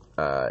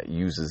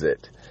uses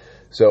it.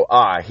 So,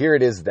 here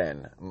it is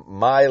then.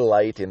 My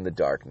light in the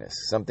darkness,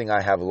 something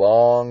I have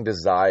long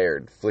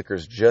desired,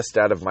 flickers just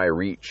out of my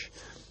reach.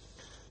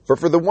 But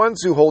for the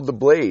ones who hold the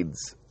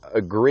blades,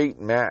 a great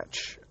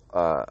match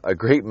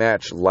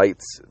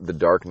lights the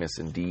darkness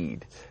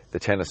indeed. The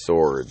 10 of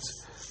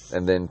Swords.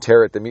 And then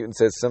Tarot the Mutant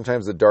says,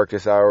 sometimes the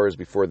darkest hour is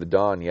before the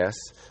dawn, yes,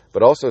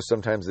 but also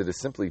sometimes it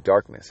is simply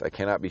darkness. I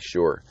cannot be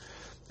sure.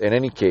 In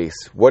any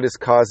case, what is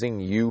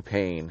causing you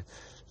pain?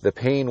 The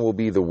pain will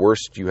be the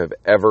worst you have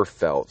ever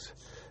felt.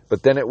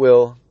 But then it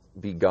will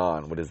be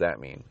gone. What does that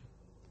mean?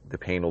 The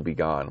pain will be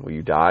gone. Will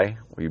you die?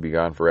 Will you be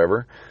gone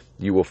forever?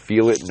 You will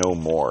feel it no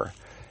more.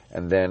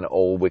 And then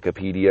old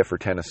Wikipedia for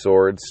 10 of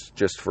Swords,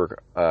 just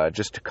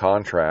to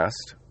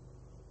contrast.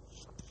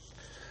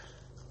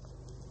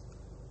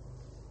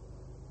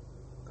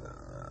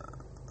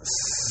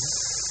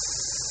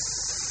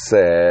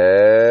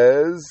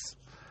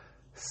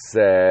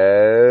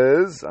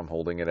 Says, I'm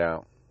holding it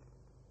out.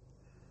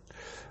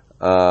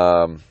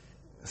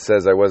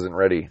 Says I wasn't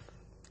ready.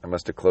 I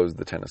must have closed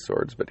the 10 of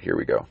Swords, but here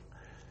we go.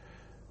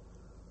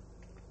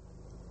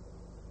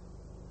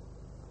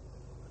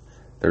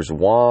 There's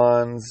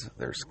wands,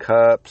 there's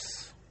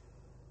cups.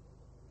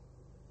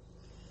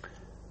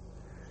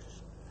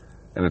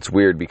 And it's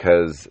weird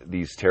because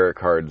these tarot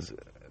cards,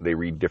 they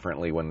read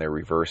differently when they're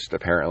reversed,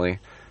 apparently.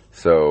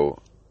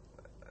 So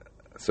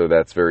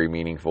that's very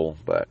meaningful,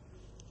 but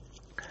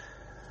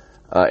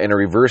In a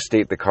reverse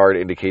state, the card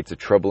indicates a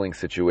troubling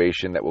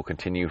situation that will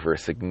continue for a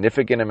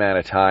significant amount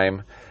of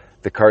time.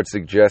 The card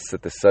suggests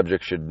that the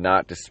subject should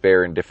not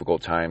despair in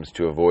difficult times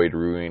to avoid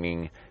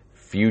ruining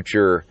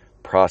future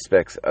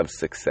prospects of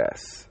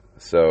success.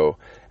 So,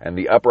 and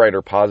the upright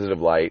or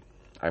positive light,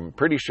 I'm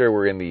pretty sure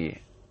we're in the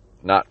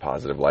not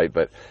positive light,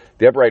 but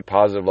the upright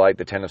positive light,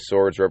 the Ten of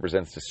Swords,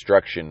 represents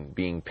destruction,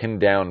 being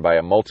pinned down by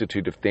a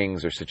multitude of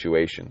things or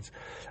situations.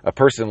 A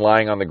person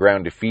lying on the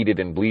ground defeated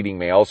and bleeding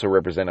may also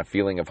represent a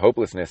feeling of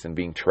hopelessness and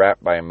being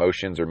trapped by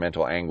emotions or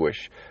mental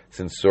anguish,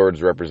 since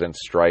swords represent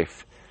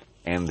strife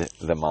and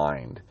the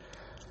mind.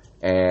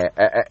 And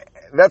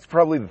that's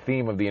probably the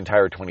theme of the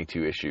entire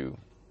 22-issue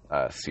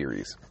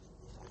series.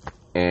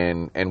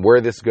 And where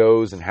this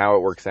goes and how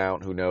it works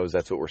out, who knows?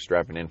 That's what we're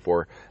strapping in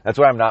for. That's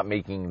why I'm not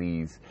making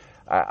these.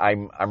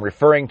 I'm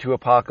referring to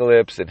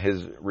Apocalypse and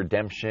his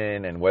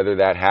redemption and whether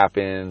that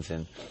happens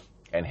and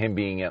him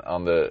being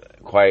on the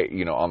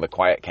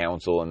quiet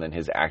council and then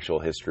his actual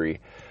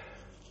history.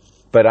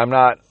 But I'm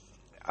not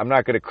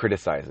going to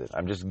criticize it.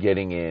 I'm just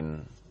getting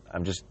in.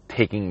 I'm just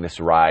taking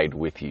this ride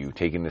with you,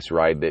 taking this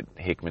ride that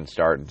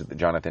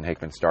Jonathan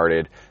Hickman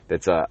started,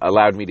 that's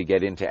allowed me to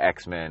get into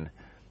X-Men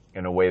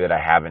in a way that I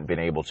haven't been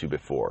able to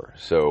before.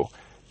 So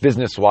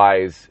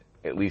business-wise,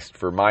 at least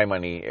for my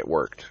money, it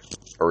worked,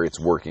 or it's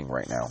working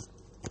right now.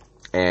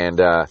 And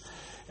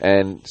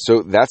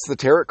so that's the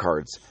tarot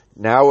cards.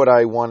 Now what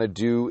I want to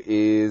do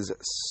is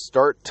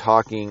start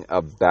talking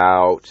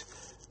about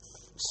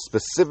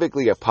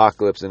specifically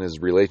Apocalypse and his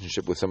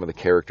relationship with some of the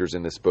characters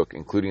in this book,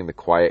 including the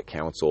Quiet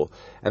Council.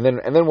 And then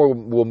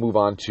we'll move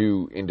on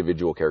to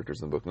individual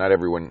characters in the book. Not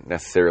everyone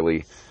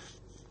necessarily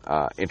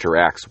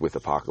interacts with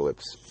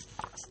Apocalypse.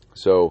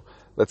 So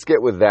let's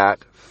get with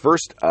that.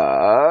 First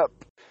up,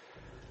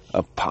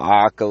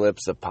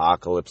 Apocalypse.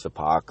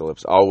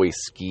 Always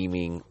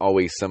scheming,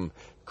 always some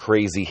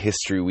crazy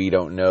history we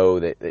don't know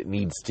that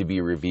needs to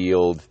be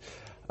revealed.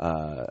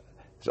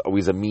 There's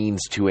always a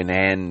means to an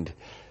end.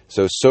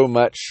 So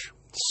much.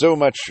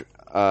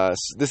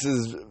 This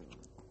is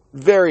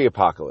very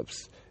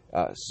Apocalypse.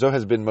 So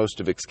has been most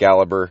of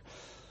Excalibur.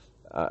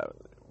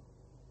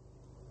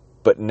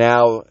 But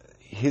now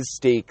his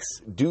stakes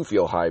do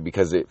feel high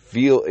because it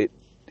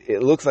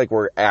looks like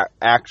we're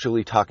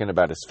actually talking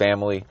about his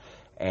family.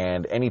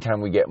 And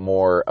anytime we get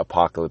more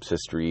Apocalypse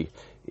history,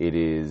 it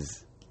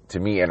is, to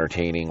me,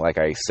 entertaining. Like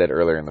I said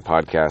earlier in the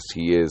podcast,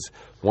 he is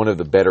one of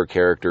the better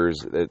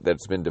characters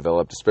that's been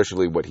developed,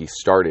 especially what he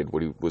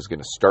was going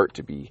to start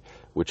to be,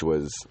 which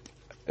was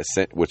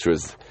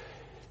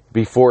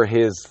before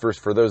his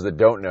first, for those that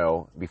don't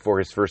know, before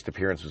his first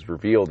appearance was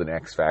revealed in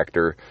X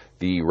Factor,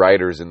 the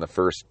writers in the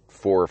first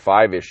 4 or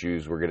 5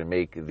 issues were going to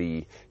make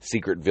the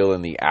secret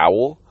villain the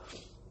Owl,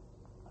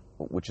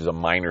 which is a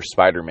minor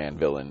Spider-Man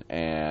villain,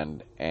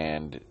 and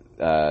then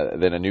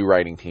a new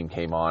writing team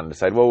came on and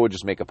decided, well, we'll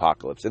just make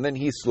Apocalypse. And then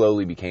he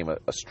slowly became a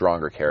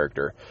stronger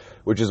character,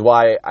 which is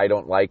why I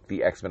don't like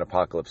the X-Men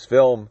Apocalypse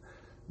film.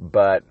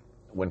 But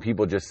when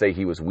people just say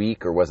he was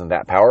weak or wasn't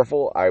that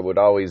powerful, I would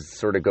always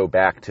sort of go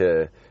back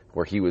to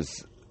where he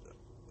was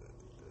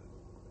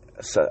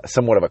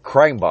somewhat of a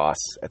crime boss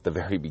at the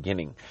very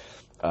beginning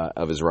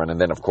of his run. And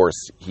then, of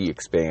course, he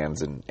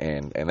expands, and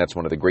that's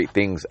one of the great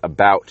things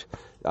about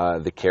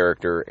the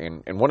character,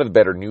 and one of the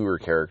better, newer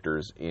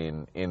characters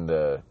in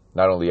the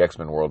not only the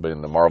X-Men world, but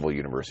in the Marvel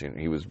universe.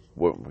 When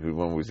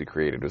was he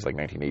created? It was like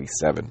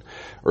 1987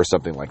 or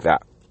something like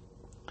that.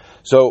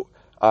 So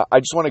I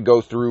just want to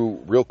go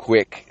through real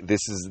quick.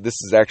 This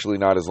is actually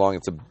not as long.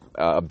 It's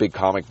a big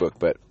comic book,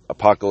 but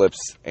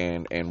Apocalypse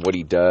and what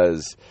he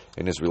does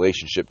in his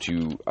relationship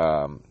to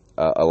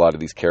a lot of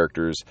these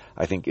characters,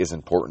 I think, is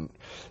important.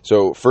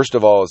 So first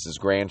of all is his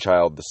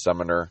grandchild, the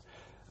Summoner.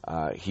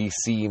 He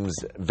seems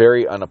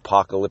very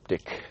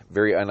unapocalyptic,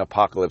 very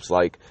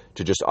unapocalypse-like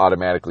to just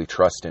automatically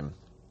trust him.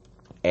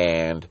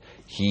 And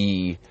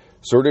he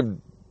sort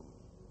of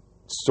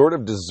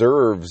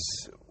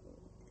deserves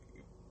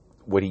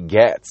what he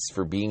gets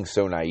for being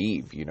so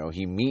naive. You know,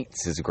 he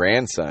meets his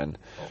grandson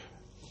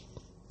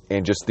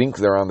and just thinks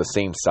they're on the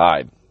same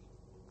side.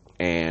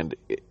 And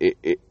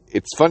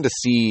it's fun to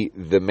see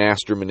the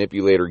master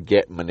manipulator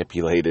get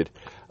manipulated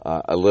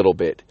a little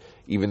bit,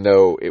 even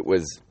though it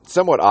was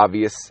somewhat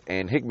obvious,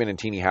 and Hickman and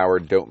Tini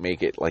Howard don't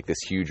make it like this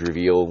huge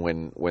reveal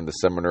when the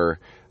summoner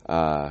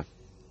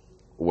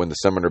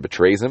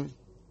betrays him.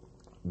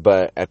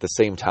 But at the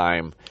same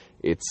time,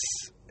 it's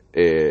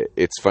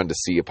fun to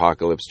see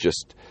Apocalypse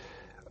just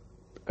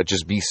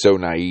be so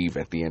naive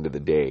at the end of the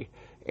day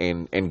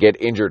and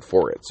get injured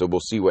for it. So we'll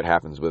see what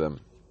happens with him.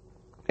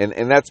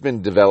 And that's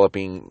been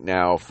developing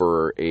now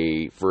for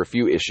a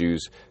few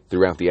issues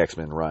throughout the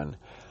X-Men run.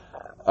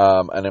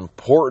 An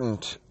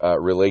important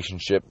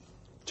relationship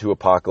to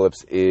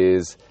Apocalypse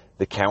is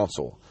the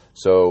Council.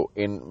 So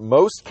in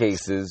most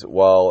cases,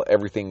 while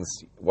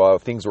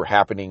things were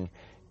happening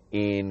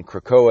in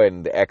Krakoa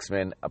and the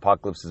X-Men,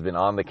 Apocalypse has been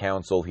on the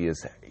Council. He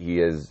has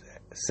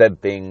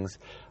said things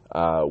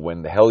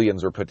when the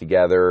Hellions were put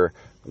together,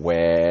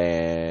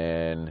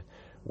 when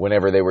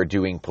whenever they were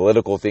doing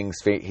political things.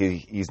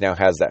 He's now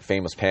has that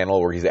famous panel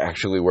where he's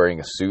actually wearing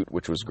a suit,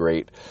 which was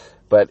great.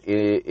 But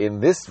in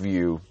this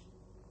view,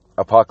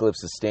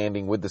 Apocalypse is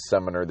standing with the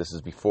summoner. This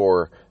is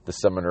before the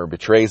summoner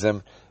betrays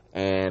him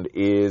and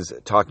is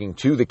talking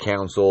to the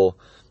council.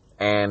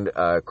 And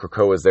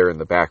Krakoa is there in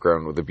the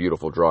background with a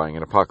beautiful drawing.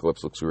 And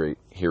Apocalypse looks great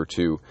here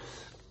too.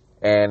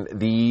 And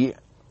the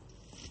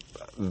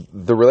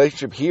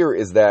relationship here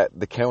is that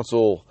the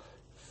council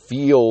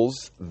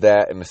feels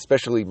that, and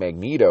especially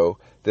Magneto,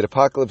 that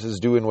Apocalypse is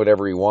doing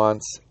whatever he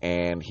wants,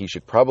 and he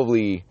should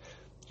probably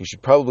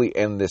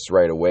end this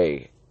right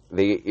away.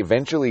 They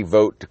eventually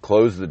vote to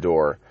close the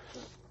door,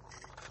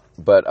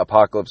 but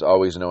Apocalypse,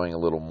 always knowing a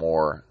little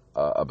more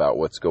about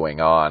what's going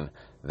on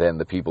than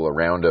the people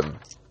around him,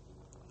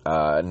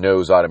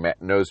 knows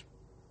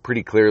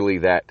pretty clearly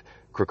that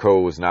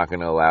Krakoa was not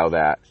going to allow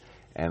that,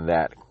 and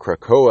that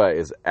Krakoa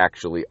is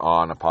actually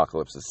on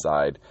Apocalypse's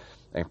side.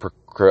 And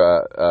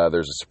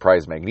there's a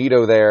surprise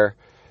Magneto there,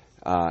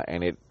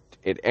 and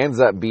it ends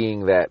up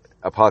being that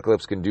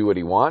Apocalypse can do what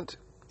he wants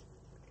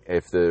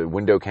if the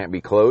window can't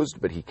be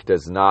closed, but he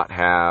does not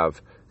have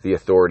the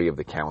authority of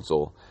the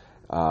council.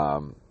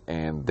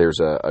 And there's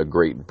a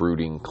great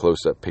brooding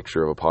close-up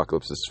picture of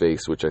Apocalypse's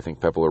face, which I think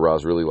Pepe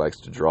Larraz really likes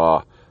to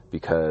draw,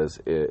 because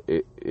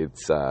it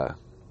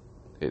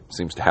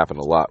seems to happen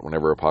a lot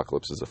whenever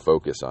Apocalypse is a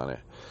focus on it.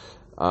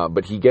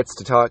 But he gets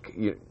to talk.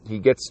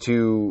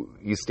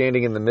 He's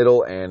standing in the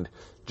middle, and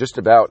just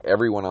about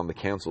everyone on the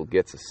council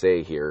gets a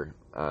say here.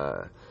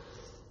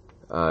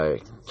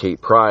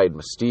 Kate Pryde,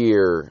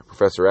 Mystere,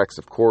 Professor X,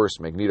 of course,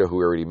 Magneto, who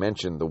we already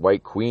mentioned, the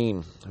White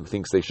Queen, who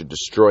thinks they should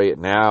destroy it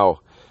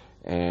now,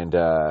 and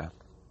I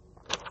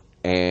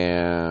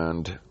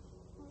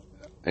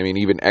mean,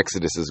 even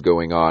Exodus is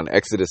going on.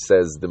 Exodus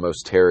says the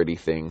most Terity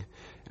thing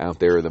out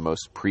there, the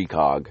most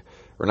precog,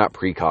 or not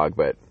precog,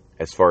 but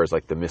as far as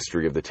like the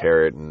mystery of the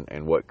Territ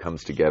and what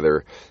comes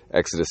together.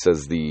 Exodus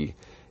says he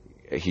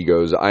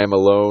goes, am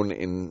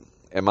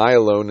I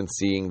alone in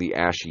seeing the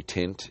ashy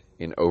tint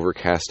in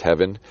overcast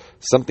heaven?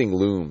 Something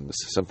looms,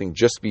 something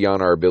just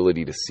beyond our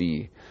ability to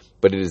see,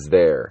 but it is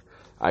there.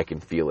 I can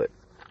feel it.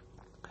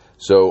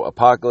 So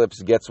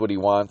Apocalypse gets what he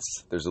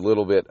wants. There's a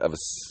little bit of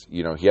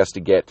he has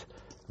to get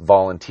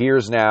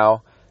volunteers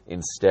now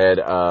instead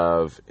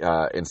of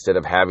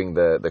having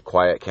the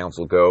Quiet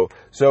Council go.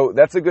 So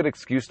that's a good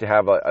excuse to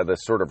have the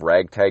sort of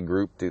ragtag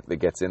group that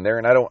gets in there.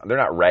 And they're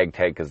not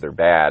ragtag because they're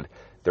bad.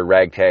 They're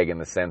ragtag in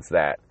the sense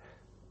that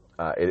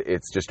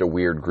it's just a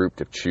weird group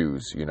to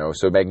choose,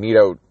 So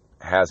Magneto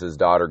has his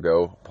daughter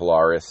go,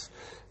 Polaris.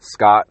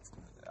 Scott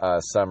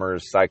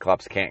Summers,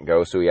 Cyclops can't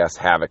go, so he asks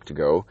Havoc to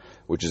go,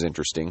 which is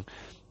interesting,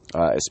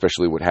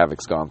 especially what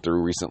Havoc's gone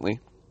through recently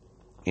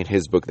in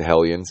his book, The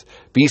Hellions.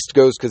 Beast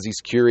goes because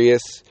he's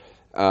curious.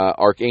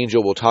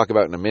 Archangel we'll talk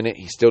about in a minute.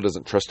 He still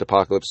doesn't trust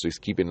Apocalypse, so he's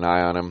keeping an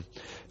eye on him.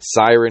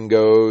 Siren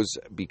goes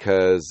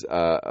because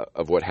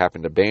of what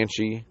happened to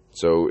Banshee.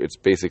 So it's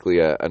basically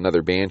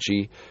another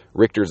Banshee.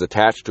 Richter's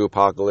attached to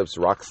Apocalypse.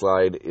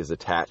 Rockslide is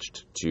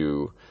attached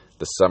to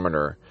the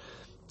Summoner.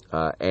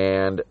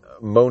 And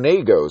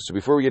Monet goes. So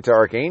before we get to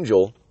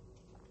Archangel,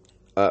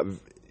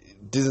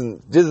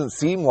 doesn't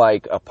seem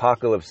like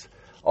Apocalypse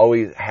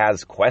always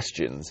has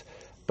questions,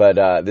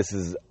 but this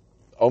is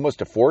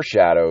almost a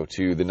foreshadow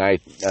to the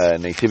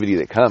nativity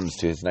that comes,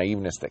 to his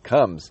naiveness that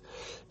comes.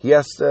 He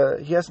asks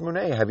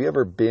Monet, have you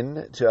ever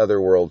been to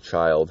Otherworld,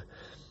 child?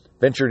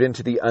 Ventured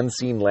into the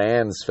unseen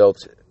lands,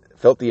 felt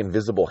the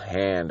invisible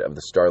hand of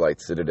the Starlight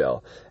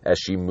Citadel as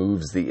she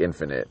moves the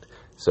infinite.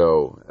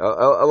 So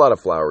a lot of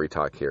flowery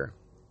talk here.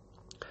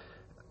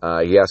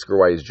 He asks her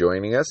why he's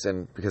joining us,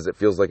 and because it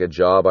feels like a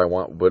job I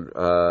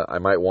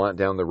might want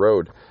down the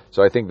road.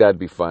 So I think that'd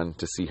be fun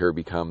to see her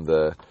become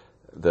the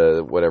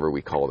whatever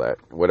we call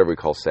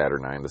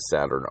Saturnine, the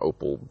Saturn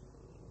Opal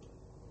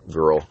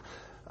girl.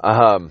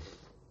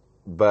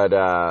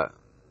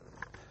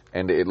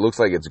 And it looks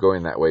like it's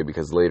going that way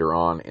because later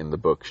on in the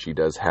book she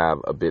does have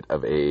a bit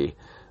of a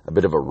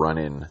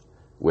run-in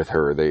with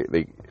her.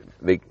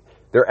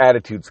 Their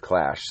attitudes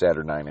clash,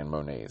 Saturnine and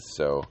Monet's.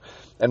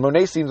 And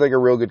Monet seems like a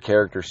real good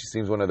character. She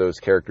seems one of those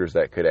characters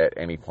that could at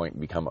any point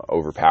become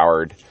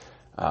overpowered.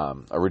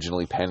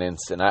 Originally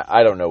Penance, and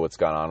I don't know what's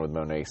gone on with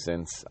Monet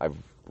since. I've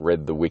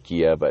read the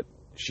Wikia, but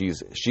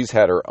she's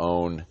had her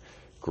own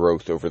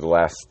growth over the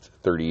last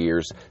 30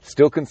 years.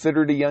 Still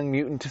considered a young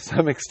mutant to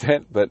some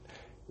extent, but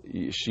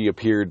she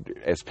appeared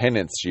as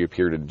Penance. She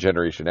appeared in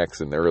Generation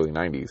X in the early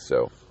 90s.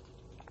 So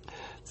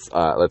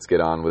let's get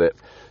on with it.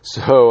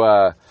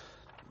 So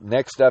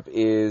next up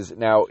is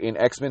now in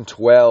X-Men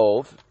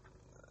 12,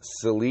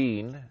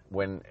 Selene,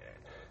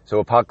 so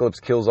Apocalypse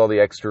kills all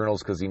the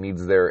externals because he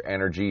needs their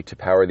energy to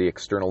power the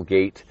external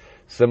gate.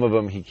 Some of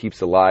them he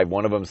keeps alive.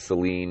 One of them,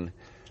 Selene.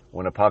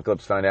 When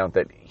Apocalypse found out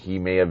that he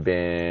may have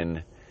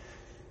been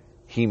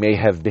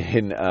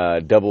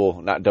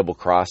not double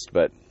crossed,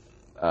 but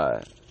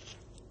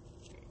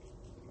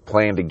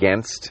planned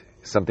against,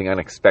 something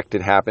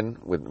unexpected happened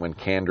when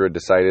Kandra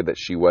decided that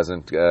she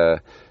wasn't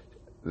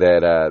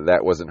that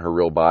wasn't her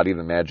real body.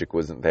 The magic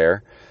wasn't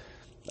there.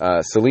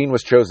 Selene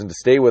was chosen to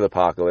stay with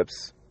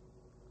Apocalypse,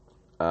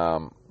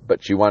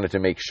 but she wanted to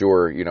make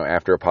sure,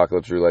 after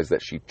Apocalypse realized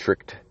that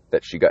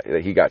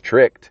he got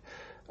tricked.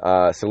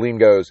 Selene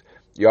goes,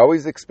 "You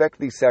always expect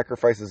these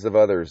sacrifices of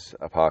others,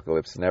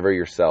 Apocalypse, never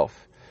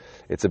yourself."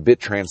 It's a bit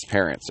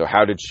transparent. So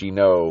how did she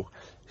know?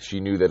 She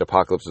knew that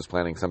Apocalypse was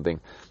planning something.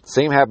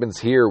 Same happens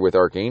here with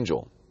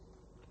Archangel.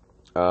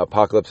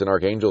 Apocalypse and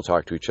Archangel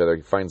talk to each other.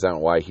 He finds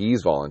out why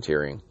he's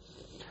volunteering.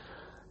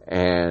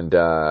 And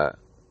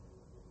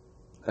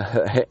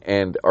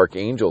and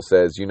Archangel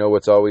says, "You know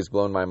what's always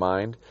blown my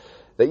mind?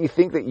 That you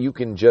think that you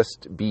can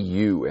just be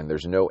you and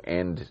there's no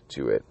end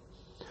to it.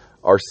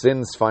 Our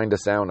sins find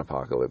us out,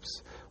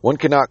 Apocalypse. One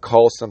cannot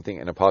call something,"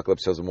 and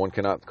Apocalypse tells him, "one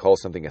cannot call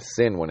something a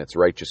sin when it's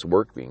righteous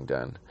work being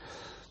done."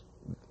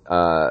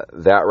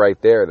 That right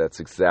there, that's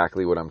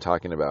exactly what I'm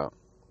talking about.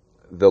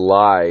 The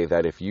lie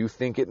that if you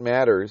think it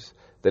matters,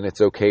 then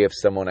it's okay if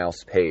someone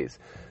else pays.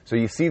 So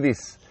you see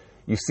this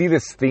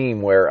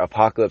theme where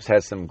Apocalypse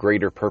has some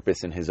greater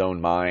purpose in his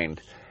own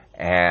mind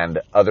and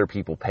other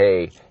people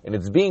pay. And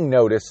it's being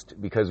noticed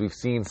because we've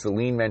seen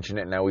Selene mention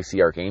it, and now we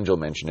see Archangel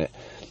mention it.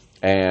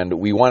 And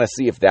we want to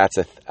see if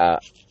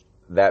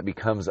that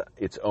becomes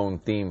its own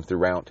theme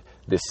throughout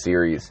this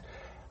series.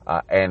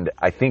 And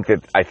I think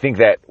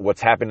that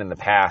what's happened in the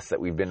past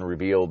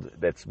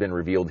that's been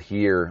revealed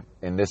here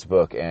in this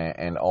book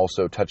and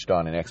also touched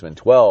on in X-Men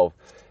 12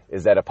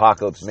 is that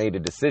Apocalypse made a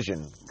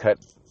decision,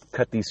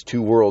 cut these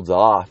two worlds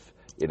off,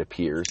 it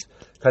appears.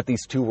 Cut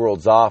these two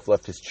worlds off,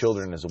 left his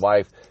children and his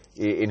wife.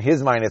 In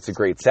his mind, it's a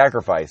great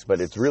sacrifice, but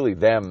it's really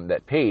them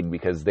that paid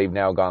because they've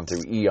now gone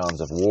through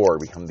eons of war,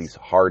 become these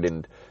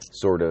hardened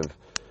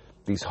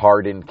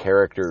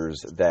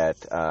characters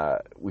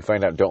that we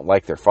find out don't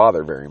like their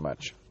father very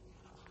much.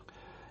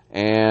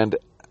 And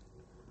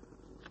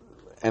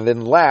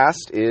then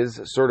last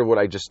is sort of what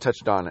I just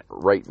touched on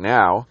right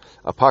now.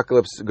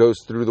 Apocalypse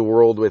goes through the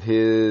world with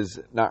his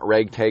not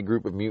ragtag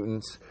group of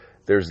mutants.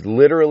 There's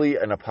literally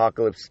an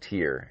Apocalypse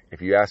tier.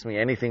 If you ask me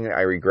anything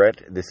I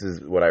regret, this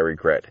is what I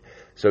regret.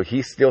 So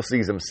he still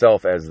sees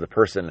himself as the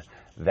person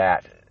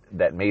that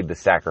made the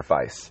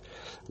sacrifice.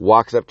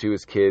 Walks up to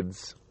his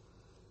kids.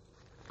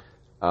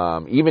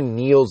 Even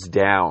kneels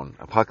down.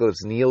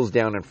 Apocalypse kneels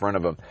down in front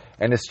of him.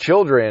 And his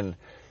children,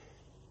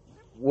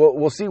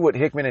 we'll see what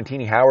Hickman and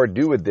Tini Howard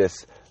do with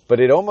this, but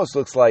it almost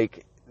looks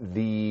like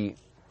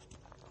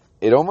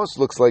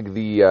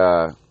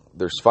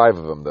there's 5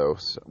 of them though.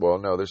 Well,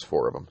 no, there's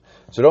 4 of them.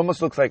 So it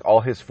almost looks like all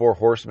his 4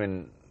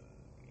 horsemen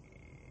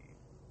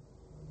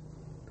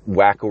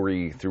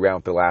wackery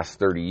throughout the last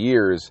 30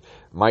 years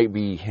might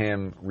be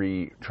him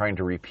trying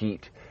to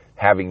repeat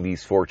having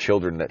these 4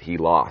 children that he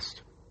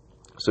lost.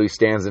 So he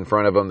stands in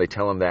front of them. They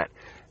tell him that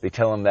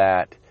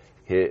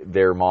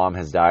their mom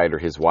has died or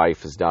his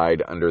wife has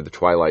died under the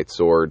Twilight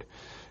Sword,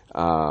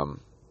 and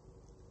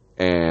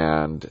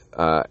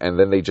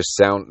then they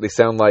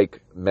sound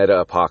like meta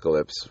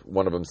Apocalypse.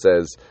 One of them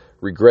says,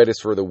 "Regret is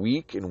for the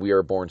weak, and we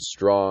are born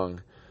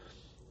strong.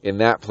 In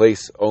that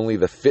place, only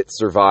the fit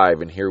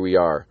survive, and here we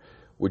are.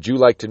 Would you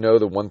like to know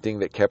the one thing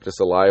that kept us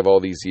alive all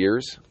these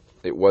years?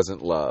 It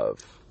wasn't love."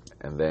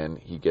 And then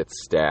he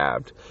gets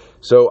stabbed.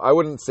 So I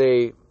wouldn't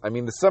say,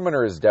 the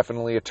Summoner is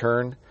definitely a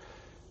turn.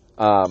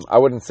 I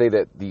wouldn't say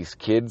that these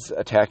kids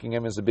attacking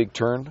him is a big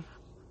turn.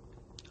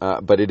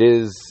 But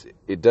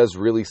it does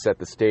really set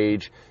the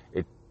stage.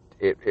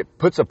 It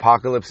puts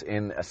Apocalypse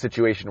in a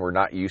situation we're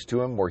not used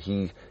to him, where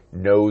he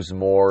knows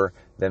more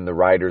than the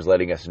writers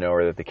letting us know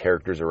or that the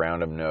characters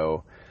around him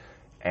know.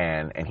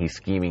 And he's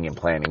scheming and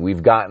planning.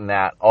 We've gotten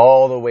that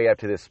all the way up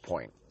to this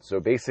point. So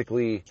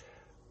basically,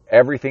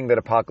 everything that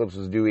Apocalypse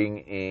was doing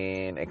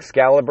in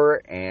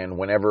Excalibur, and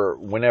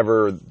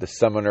whenever the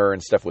Summoner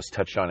and stuff was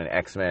touched on in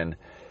X-Men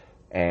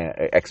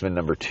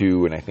number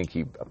 2, and I think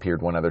he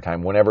appeared one other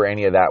time, whenever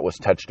any of that was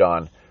touched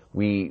on,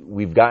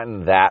 we've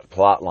gotten that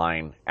plot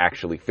line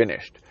actually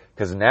finished.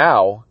 Because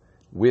now,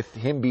 with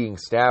him being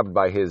stabbed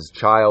by his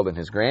child and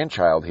his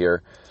grandchild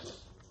here,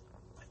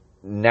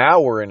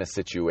 now we're in a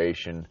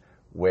situation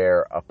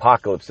where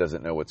Apocalypse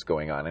doesn't know what's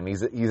going on. And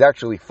he's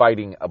actually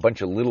fighting a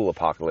bunch of little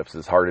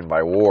Apocalypses hardened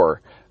by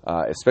war,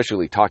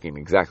 especially talking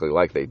exactly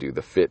like they do,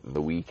 the fit and the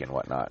weak and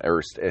whatnot,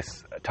 or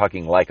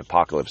talking like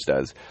Apocalypse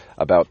does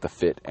about the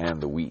fit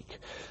and the weak.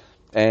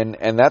 And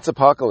that's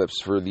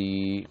Apocalypse for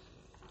this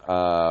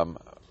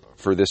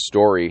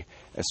story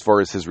as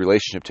far as his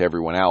relationship to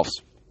everyone else.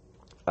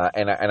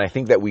 And I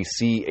think that we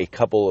see a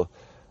couple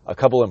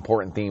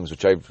important themes,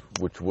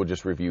 which we'll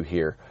just review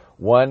here.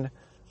 One,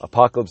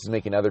 Apocalypse is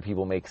making other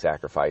people make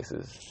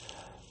sacrifices.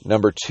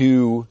 Number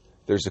 2,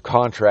 there's a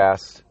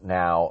contrast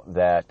now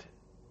that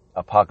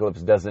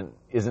Apocalypse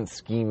isn't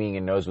scheming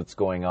and knows what's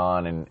going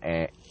on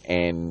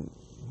and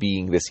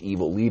being this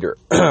evil leader.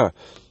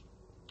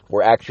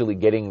 We're actually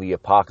getting the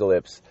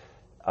Apocalypse.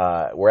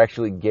 We're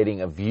actually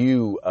getting a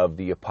view of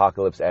the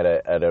Apocalypse at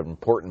an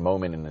important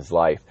moment in his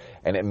life,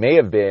 and it may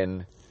have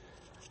been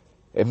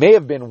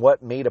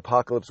what made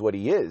Apocalypse what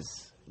he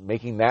is,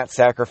 making that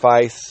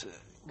sacrifice,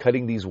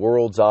 cutting these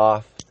worlds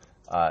off,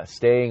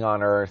 staying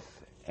on Earth,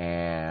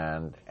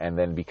 and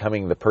then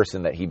becoming the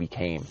person that he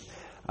became.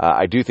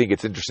 I do think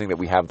it's interesting that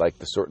we have like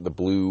the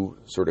blue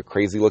sort of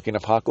crazy looking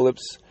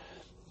Apocalypse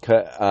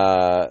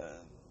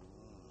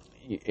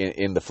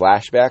in the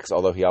flashbacks,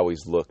 although he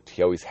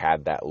always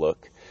had that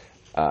look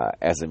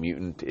as a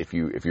mutant. If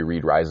you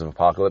read Rise of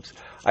Apocalypse,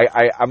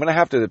 I'm going to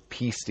have to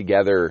piece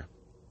together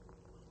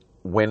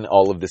when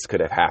all of this could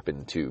have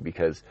happened too,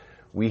 because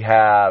we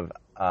have,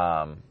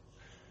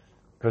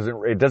 because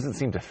it doesn't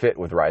seem to fit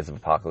with Rise of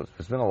Apocalypse.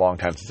 It's been a long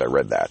time since I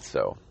read that,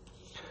 so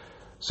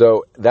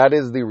that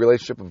is the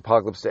relationship of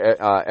Apocalypse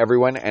to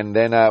everyone. And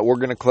then we're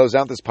going to close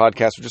out this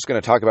podcast. We're just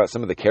going to talk about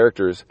some of the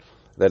characters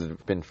that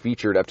have been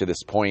featured up to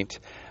this point,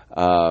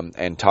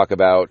 and talk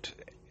about,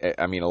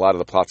 I mean, a lot of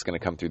the plot's going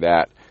to come through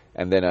that.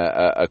 And then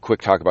a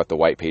quick talk about the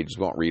white pages.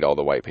 We won't read all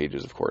the white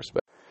pages, of course.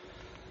 But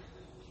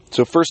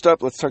so first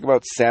up, let's talk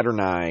about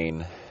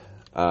Saturnine.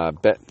 I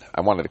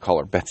wanted to call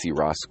her Betsy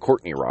Ross,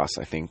 Courtney Ross,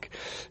 I think.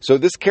 So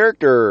this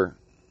character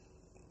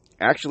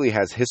actually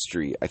has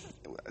history.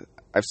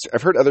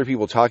 I've heard other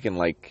people talking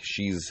like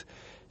she's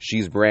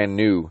brand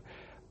new,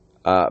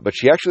 but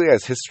she actually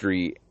has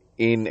history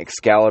in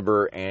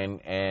Excalibur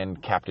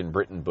and Captain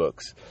Britain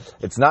books.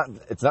 It's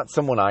not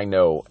someone I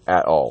know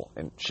at all,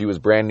 and she was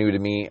brand new to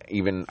me.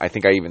 I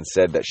think I even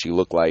said that she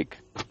looked like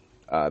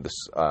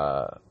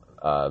the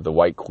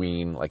White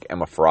Queen, like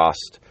Emma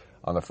Frost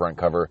on the front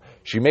cover.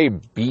 She may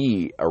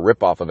be a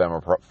ripoff of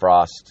Emma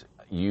Frost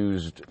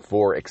used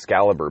for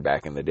Excalibur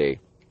back in the day,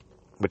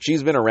 but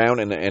she's been around,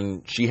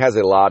 and she has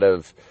a lot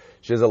of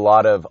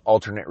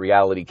alternate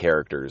reality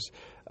characters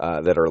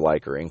that are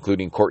like her,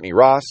 including Courtney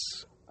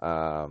Ross,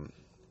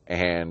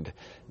 and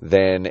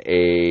then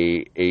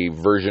a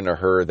version of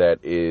her that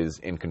is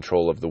in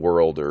control of the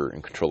world or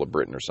in control of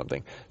Britain or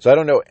something. So I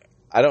don't know.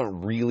 I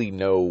don't really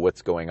know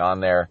what's going on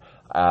there.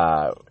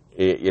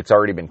 It's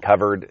already been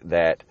covered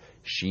that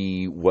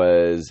she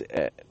was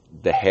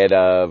the head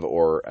of,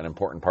 or an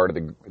important part of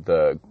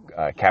the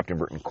Captain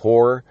Britain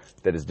Corps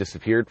that has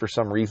disappeared for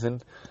some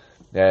reason.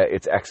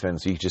 It's X-Men,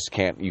 so you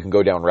can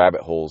go down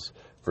rabbit holes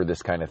for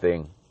this kind of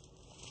thing.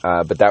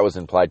 But that was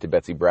implied to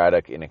Betsy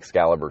Braddock in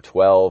Excalibur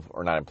 12,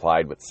 or not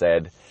implied, but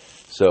said.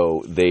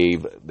 So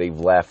they've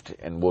left,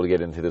 and we'll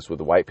get into this with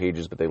the white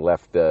pages, but they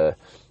left the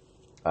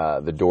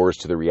doors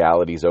to the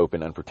realities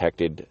open,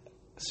 unprotected.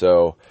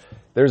 So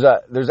there's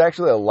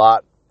actually a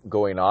lot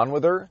going on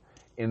with her.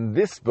 In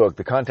this book,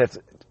 the context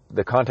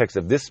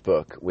of this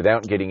book,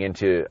 without getting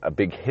into a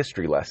big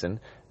history lesson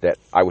that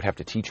I would have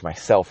to teach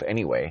myself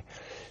anyway,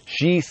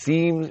 she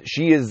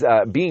is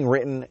being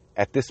written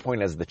at this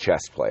point as the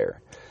chess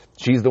player.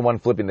 She's the one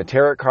flipping the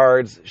tarot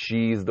cards.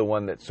 She's the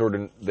one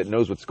that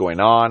knows what's going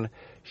on.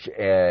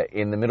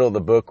 In the middle of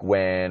the book,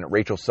 when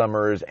Rachel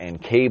Summers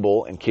and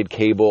Kid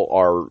Cable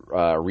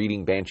are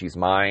reading Banshee's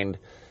mind,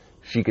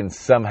 she can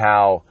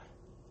somehow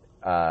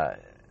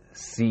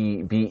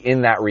be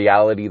in that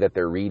reality that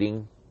they're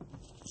reading.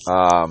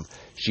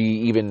 She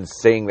even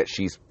saying that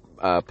she's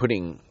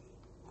putting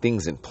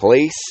things in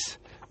place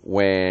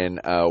when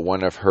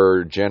one of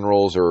her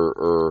generals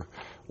or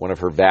one of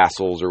her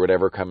vassals or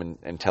whatever come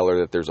and tell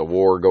her that there's a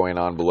war going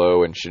on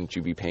below and shouldn't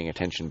you be paying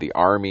attention to the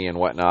army and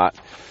whatnot.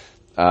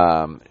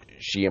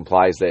 She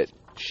implies that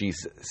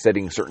she's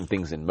setting certain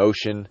things in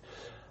motion.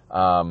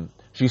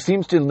 She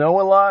seems to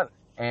know a lot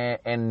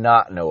and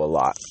not know a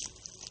lot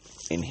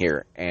in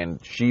here. And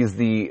she's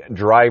the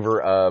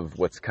driver of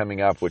what's coming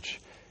up, which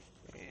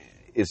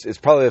is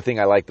probably the thing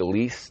I like the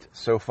least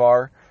so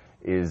far,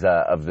 is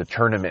of the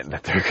tournament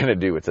that they're going to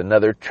do. It's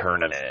another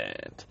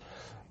tournament.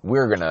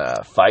 We're going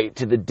to fight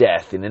to the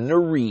death in an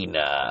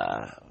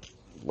arena,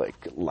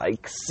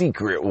 like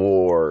Secret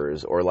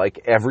Wars, or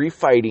like every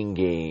fighting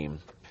game.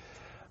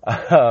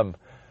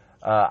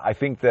 I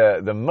think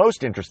the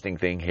most interesting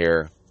thing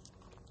here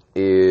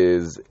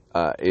is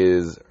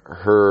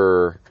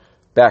her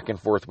back and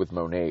forth with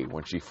Monet.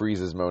 When she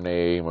freezes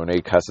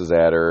Monet cusses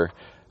at her.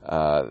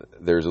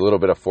 There's a little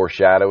bit of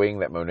foreshadowing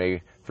that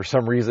Monet, for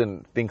some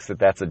reason, thinks that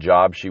that's a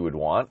job she would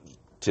want,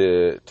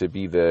 to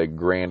be the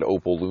Grand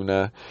Opal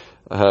Luna,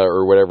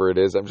 or whatever it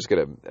is. I'm just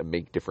going to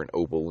make different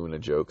Opal Luna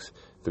jokes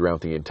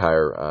throughout the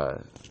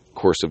entire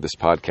course of this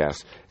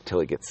podcast until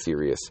it gets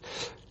serious.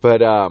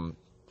 But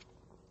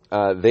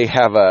they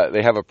have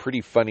a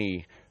pretty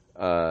funny,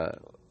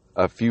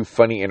 a few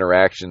funny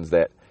interactions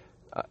that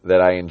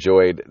I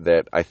enjoyed,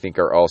 that I think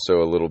are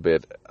also a little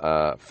bit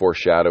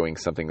foreshadowing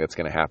something that's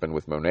going to happen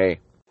with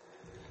Monet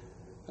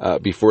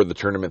before the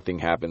tournament thing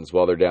happens.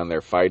 While they're down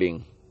there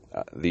fighting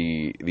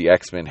the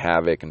X-Men,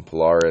 Havoc and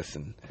Polaris,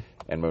 and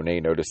Monet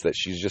notice that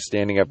she's just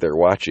standing up there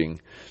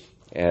watching.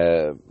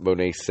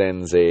 Monet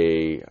sends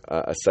a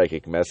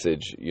psychic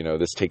message.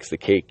 This takes the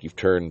cake. You've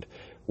turned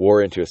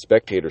war into a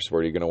spectator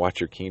sport. You're going to watch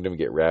your kingdom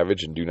get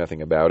ravaged and do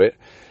nothing about it.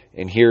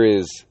 And here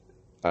is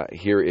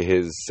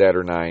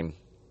Saturnine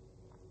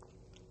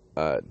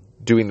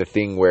doing the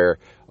thing where,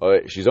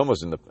 she's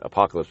almost in the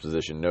Apocalypse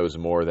position, knows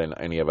more than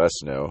any of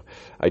us know.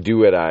 I'll do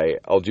what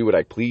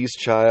I please,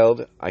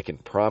 child. I can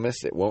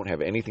promise it won't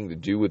have anything to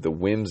do with the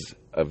whims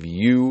of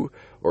you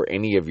or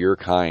any of your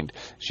kind.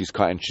 She's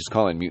calling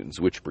mutants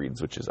witch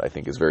breeds, which I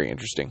think is very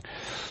interesting.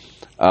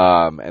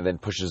 And then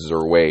pushes her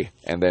away.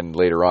 And then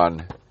later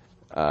on,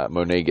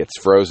 Monet gets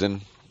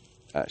frozen.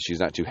 She's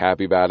not too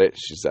happy about it.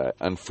 She's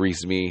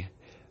unfreeze me.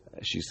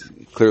 She's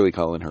clearly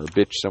calling her a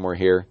bitch somewhere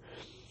here.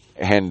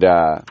 And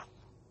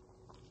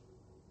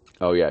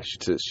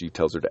she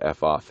tells her to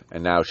F off.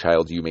 And now,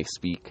 child, you may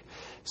speak.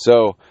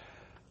 So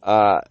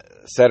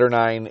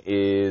Saturnine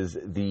is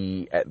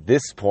at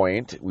this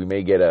point we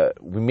may get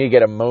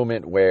a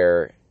moment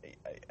where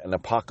an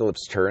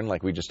Apocalypse turn,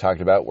 like we just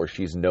talked about, where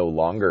she's no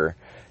longer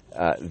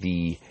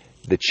the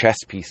chess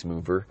piece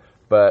mover.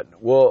 But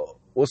we'll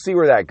see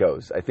where that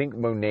goes. I think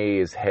Monet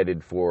is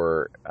headed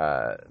for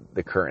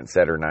the current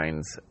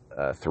Saturnine's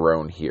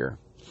throne here.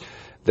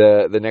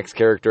 The next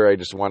character I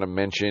just want to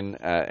mention,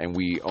 and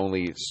we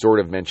only sort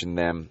of mentioned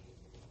them,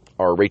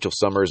 are Rachel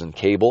Summers and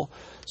Cable.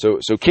 So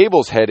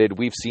Cable's headed.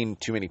 We've seen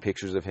too many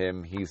pictures of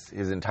him.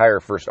 His entire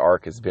first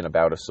arc has been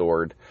about a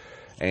sword,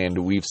 and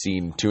we've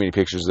seen too many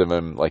pictures of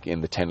him, like in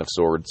the Ten of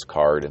Swords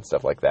card and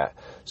stuff like that.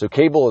 So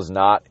Cable is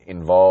not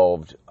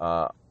involved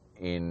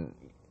in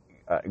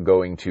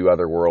going to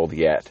Otherworld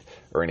yet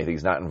or anything.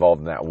 He's not involved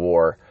in that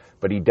war,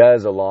 but he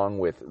does, along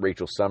with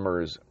Rachel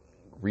Summers,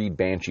 read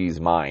Banshee's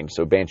mind.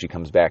 So Banshee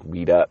comes back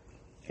beat up,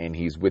 and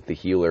he's with the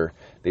healer.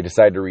 They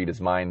decide to read his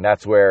mind.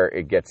 That's where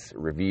it gets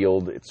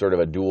revealed. It's sort of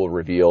a dual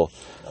reveal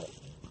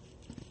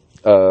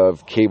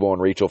of Cable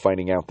and Rachel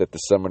finding out that the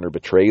summoner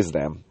betrays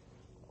them.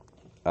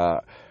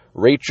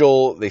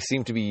 Rachel, they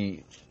seem to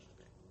be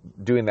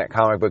doing that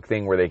comic book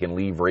thing where they can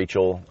leave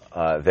Rachel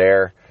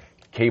there.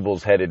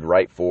 Cable's headed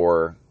right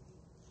for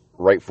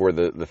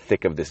the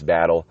thick of this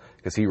battle,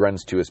 because he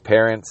runs to his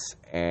parents,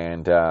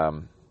 and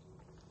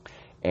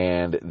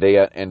they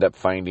end up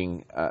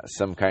finding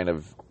some kind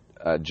of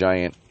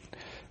giant.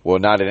 Well,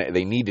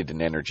 they needed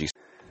an energy.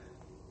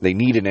 They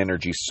need an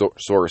energy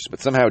source, but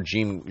somehow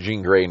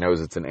Jean Grey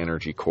knows it's an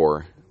energy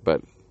core.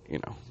 But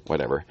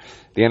whatever.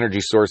 The energy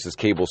source is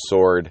Cable's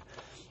sword,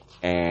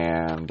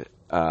 and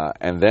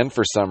then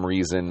for some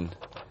reason,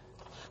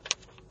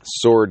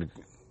 sword,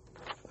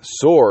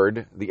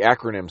 the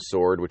acronym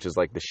SWORD, which is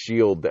like the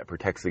shield that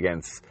protects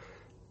against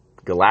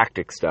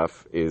galactic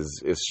stuff,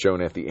 is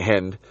shown at the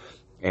end,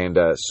 and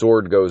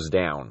sword goes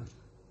down,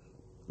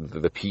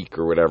 the peak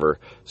or whatever.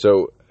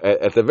 So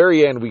at the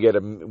very end, we get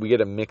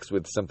a mix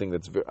with something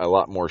that's a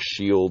lot more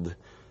shield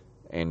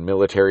and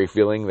military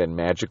feeling than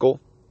magical.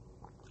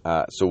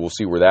 So we'll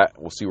see where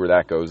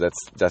that goes.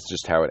 That's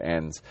just how it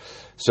ends.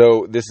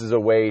 So this is a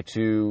way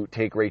to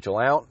take Rachel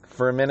out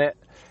for a minute,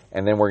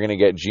 and then we're going to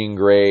get Jean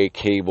Grey,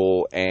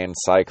 Cable, and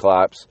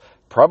Cyclops.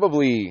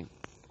 Probably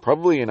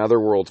in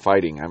Otherworld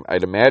fighting.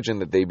 I'd imagine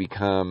that they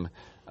become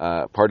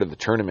part of the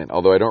tournament.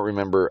 Although I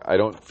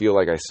don't feel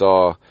like I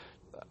saw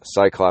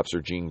Cyclops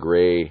or Jean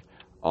Grey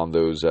on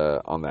those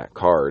on that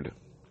card.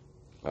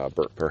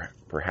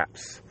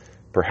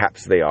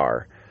 Perhaps they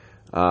are.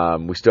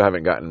 We still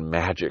haven't gotten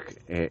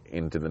Magic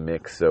into the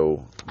mix,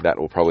 so that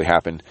will probably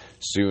happen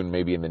soon,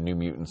 maybe in the New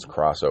Mutants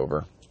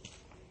crossover.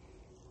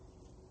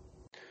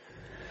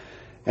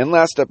 And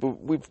last up,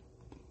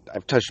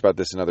 I've touched about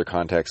this in other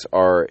contexts,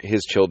 are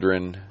his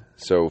children.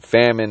 So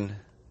famine,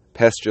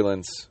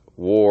 pestilence,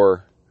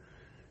 war,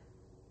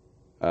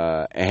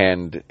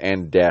 and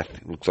death.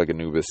 It looks like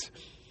Anubis.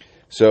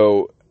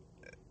 So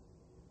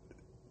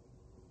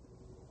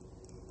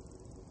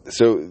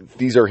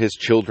these are his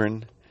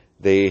children.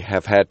 They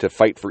have had to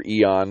fight for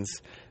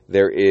eons.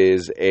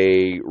 There's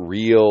a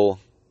real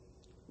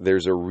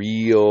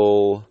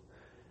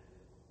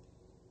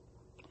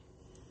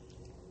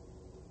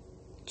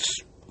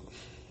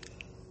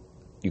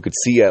you could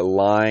see a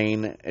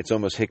line. It's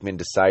almost Hickman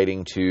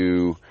deciding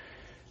to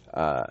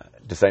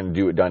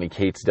do what Donny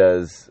Cates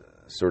does,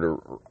 sort of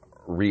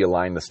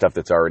realign the stuff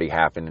that's already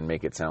happened and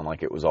make it sound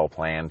like it was all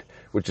planned,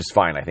 which is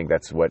fine. I think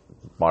that's what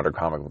modern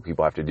comic book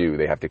people have to do.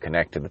 They have to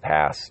connect to the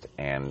past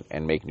and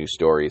make new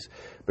stories.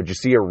 But you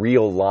see a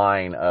real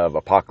line of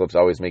Apocalypse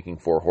always making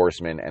 4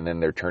 horsemen, and then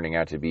they're turning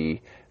out to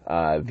be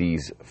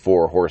these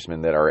 4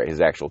 horsemen that are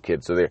his actual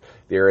kids. So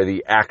they are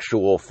the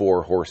actual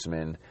 4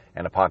 horsemen,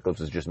 and Apocalypse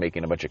is just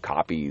making a bunch of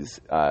copies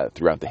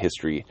throughout the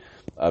history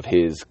of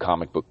his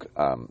comic book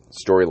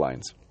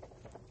storylines.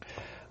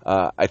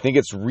 I think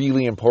it's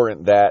really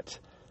important that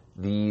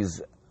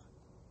these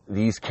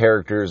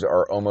characters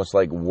are almost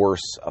like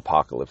worse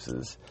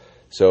Apocalypses.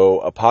 So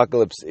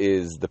Apocalypse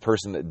is the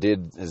person that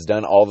has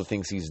done all the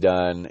things he's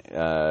done.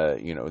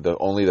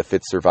 Only the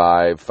fit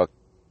survive. Fuck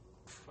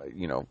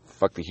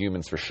the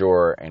humans for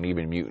sure, and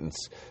even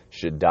mutants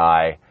should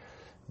die.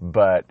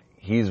 But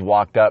he's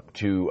walked up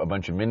to a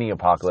bunch of mini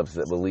Apocalypses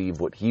that believe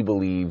what he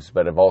believes,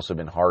 but have also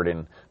been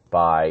hardened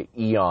by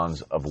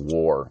eons of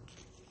war.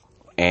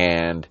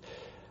 And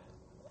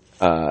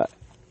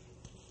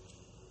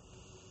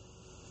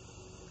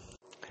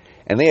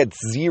they had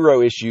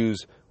zero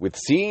issues with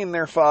seeing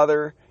their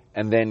father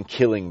and then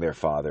killing their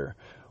father.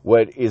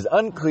 What is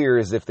unclear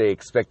is if they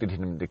expected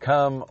him to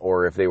come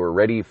or if they were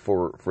ready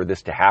for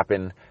this to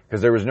happen,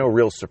 because there was no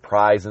real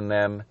surprise in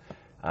them.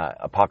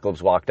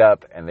 Apocalypse walked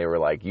up and they were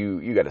like,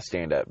 you got to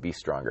stand up, be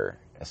stronger,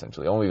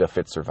 essentially. Only the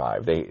fit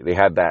survive. They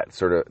had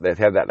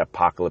that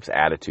Apocalypse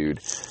attitude.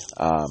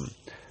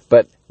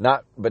 But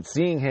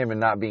seeing him and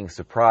not being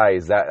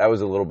surprised, that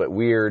was a little bit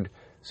weird.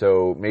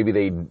 So maybe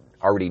they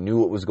already knew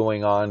what was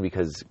going on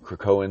because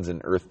Krakoans and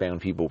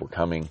Earthbound people were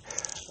coming.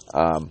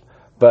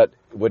 But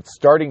what's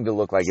starting to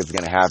look like it's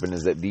going to happen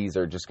is that these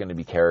are just going to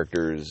be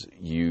characters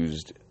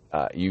used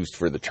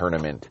for the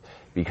tournament,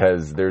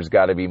 because there's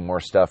got to be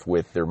more stuff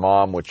with their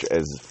mom, which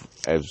as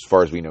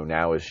far as we know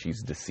now is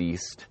she's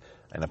deceased,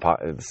 and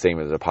the same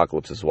as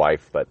Apocalypse's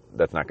wife, but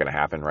that's not going to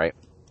happen, right?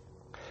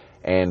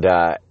 And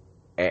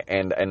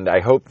I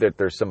hope that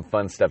there's some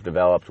fun stuff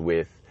developed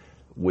with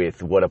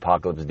what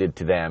Apocalypse did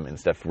to them and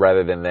stuff,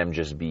 rather than them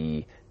just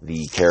be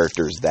the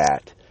characters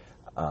that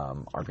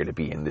are going to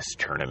be in this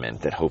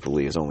tournament that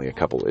hopefully is only a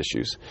couple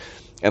issues.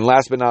 And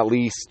last but not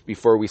least,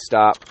 before we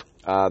stop,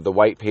 the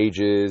white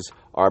pages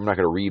I'm not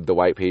going to read the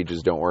white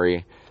pages, don't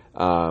worry,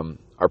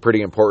 are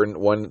pretty important.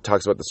 One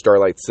talks about the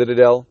Starlight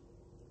Citadel,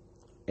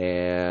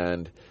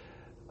 and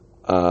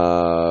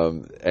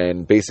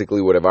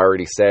basically what I've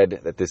already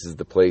said, that this is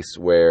the place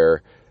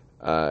where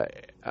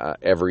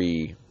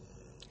every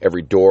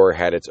door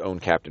had its own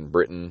Captain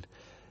Britain.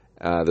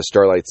 The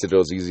Starlight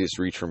Citadel is easiest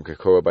reached from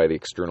Krakoa by the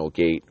external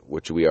gate,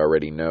 which we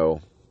already know.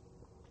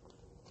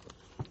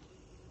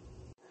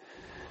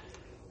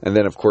 And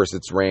then, of course,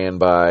 it's ran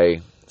by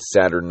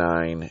Saturn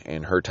IX,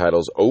 and her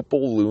title's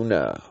Opal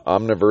Luna,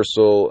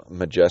 Omniversal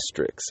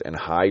Magistrix, and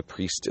High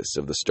Priestess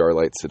of the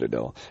Starlight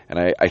Citadel. And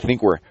I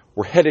think we're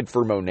headed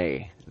for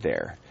Monet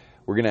there.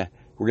 We're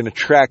gonna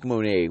track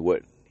Monet,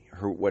 what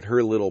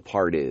her little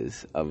part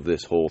is of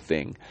this whole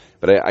thing.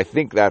 But I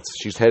think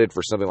she's headed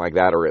for something like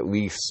that, or at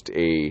least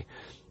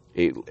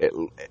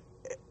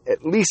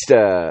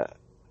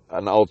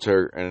an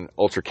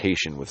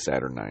altercation with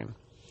Saturn IX.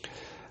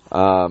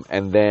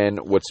 And then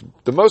what's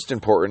the most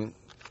important,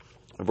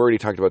 I've already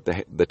talked about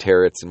the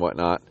turrets and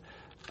whatnot.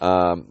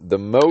 The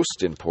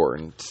most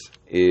important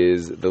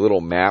is the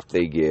little map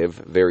they give,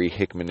 very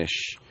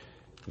Hickman-ish,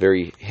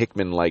 very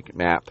Hickman-like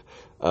map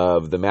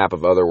of the map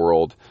of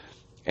Otherworld.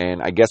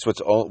 And I guess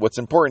what's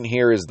important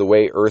here is the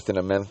way Earth and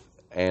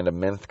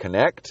Amenth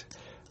connect.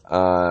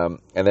 And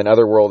then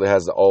Otherworld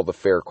has all the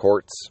fair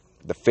courts,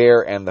 the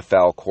fair and the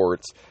foul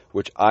courts,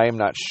 which I am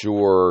not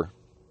sure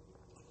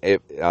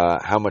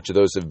how much of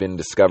those have been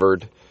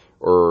discovered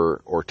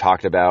or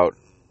talked about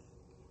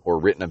or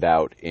written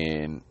about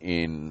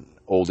in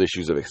old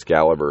issues of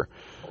Excalibur.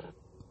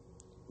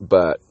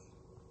 But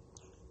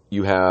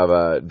you have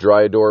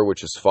Dryador,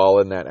 which has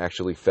fallen. That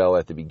actually fell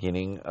at the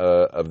beginning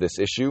of this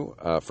issue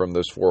from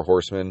those four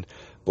horsemen.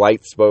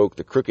 Blightspoke,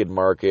 the Crooked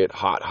Market,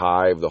 Hot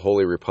Hive, the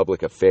Holy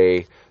Republic of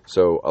Fae.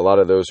 So a lot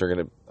of those are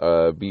going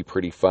to be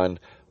pretty fun.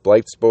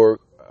 Blightspoke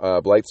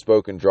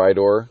and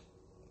Dryador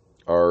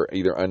are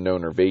either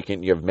unknown or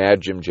vacant. You have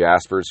Mad Jim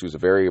Jaspers, who's a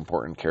very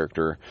important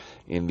character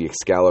in the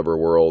Excalibur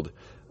world,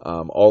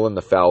 all in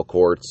the foul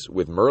courts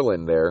with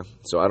Merlin there.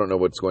 So I don't know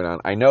what's going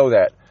on. I know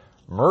that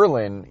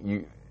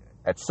Merlin,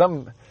 I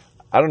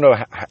don't know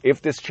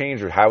if this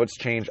changed or how it's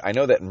changed. I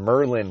know that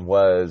Merlin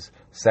was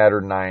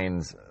Saturn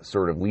IX's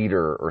sort of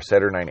leader, or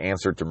Saturn IX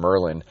answered to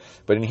Merlin.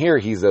 But in here,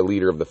 he's the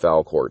leader of the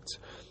foul courts.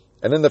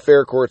 And then the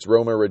fair courts,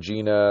 Roma,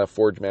 Regina,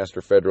 Forge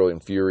Master Federal,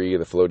 and Fury,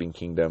 the Floating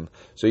Kingdom.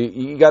 So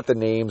you got the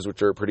names,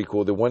 which are pretty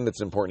cool. The one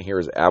that's important here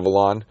is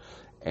Avalon,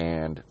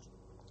 and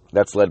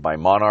that's led by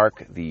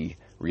Monarch, the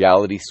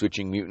reality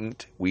switching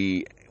mutant.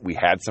 We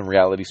had some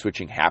reality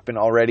switching happen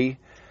already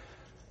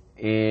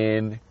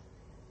in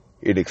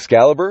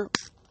Excalibur,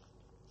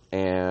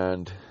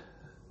 and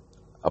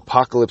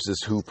Apocalypse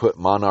is who put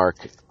Monarch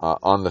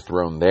on the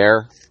throne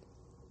there,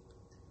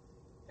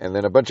 and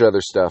then a bunch of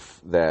other stuff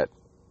that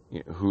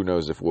who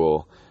knows if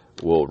we'll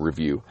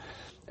review.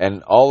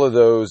 And all of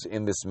those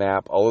in this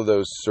map, all of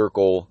those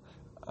circle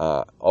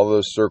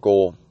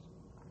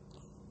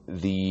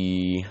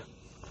the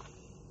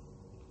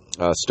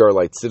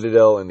Starlight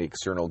Citadel and the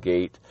external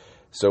gate.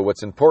 So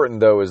what's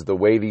important though is the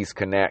way these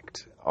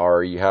connect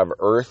are, you have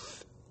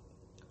Earth,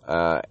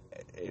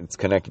 it's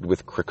connected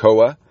with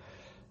Krakoa,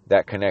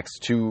 that connects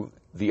to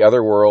the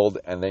other world,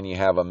 and then you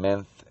have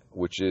Amenth,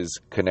 which is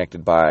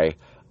connected by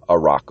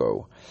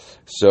Arakko.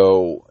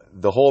 So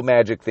the whole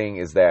magic thing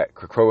is that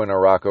Krakoa and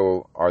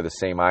Arakko are the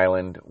same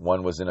island.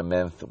 One was in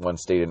Amenth, one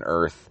stayed in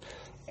Earth,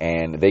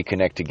 and they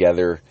connect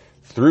together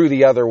through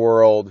the other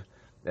world.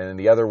 And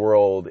the other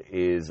world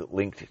is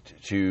linked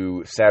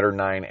to Saturn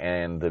IX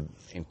and the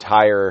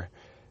entire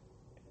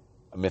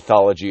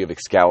mythology of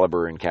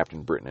Excalibur and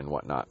Captain Britain and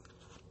whatnot.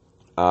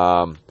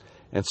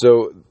 And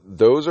so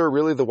those are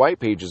really the white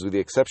pages, with the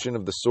exception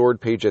of the sword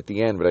page at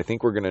the end. But I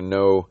think we're going to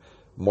know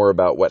more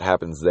about what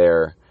happens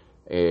there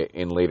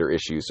in later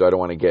issues. So I don't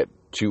want to get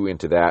too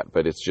into that,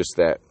 but it's just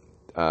that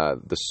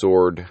the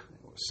sword,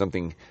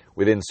 something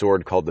within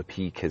sword called the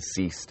Peak, has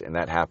ceased. And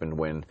that happened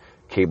when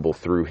cable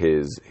through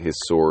his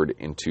sword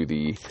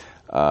into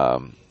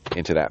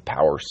that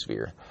power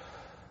sphere.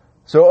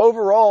 So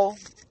overall,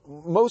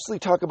 mostly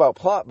talk about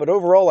plot, but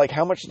overall, like,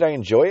 how much did I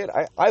enjoy it?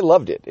 I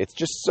loved it. It's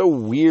just so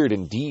weird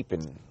and deep,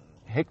 and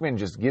Hickman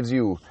just gives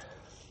you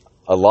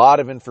a lot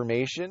of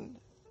information.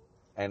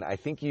 And I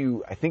think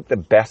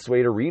the best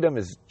way to read them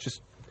is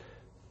just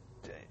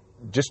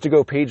to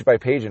go page by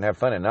page and have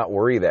fun and not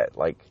worry that,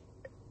 like,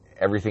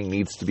 everything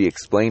needs to be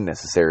explained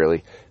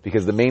necessarily,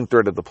 because the main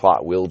thread of the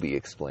plot will be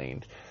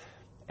explained.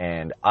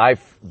 And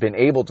I've been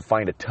able to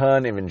find a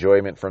ton of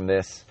enjoyment from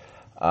this.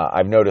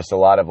 I've noticed a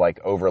lot of, like,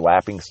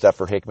 overlapping stuff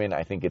for Hickman.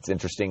 I think it's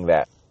interesting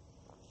that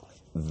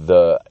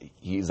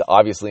he's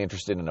obviously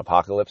interested in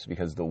Apocalypse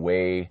because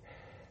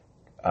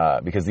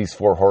because these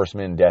 4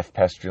 horsemen, death,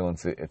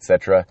 pestilence,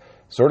 etc.,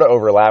 sort of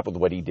overlap with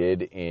what he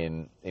did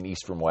in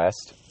East from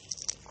West,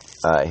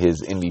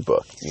 his indie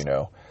book, you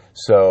know.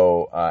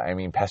 So, I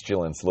mean,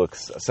 pestilence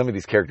some of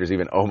these characters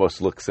even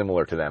almost look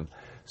similar to them.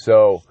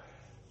 So,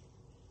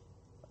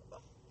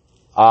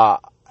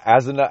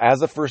 as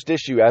a first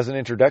issue, as an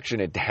introduction,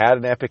 it had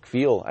an epic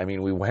feel. I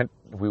mean, we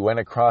went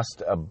across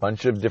a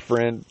bunch of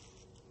different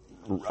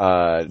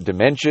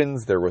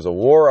dimensions. There was a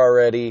war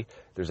already.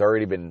 There's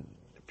already been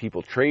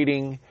people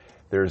trading.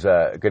 There's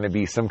going to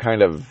be some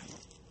kind of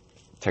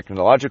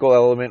technological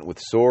element with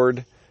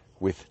sword,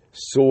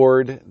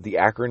 the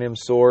acronym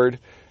SWORD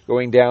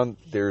going down.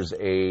 There's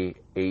a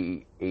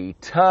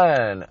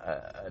ton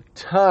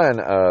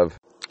of,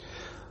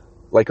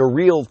 like, a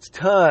real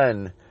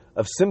ton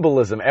of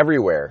symbolism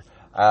everywhere.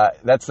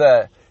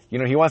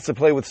 He wants to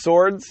play with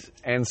swords,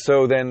 and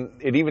so then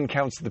it even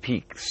counts the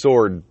peak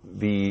sword,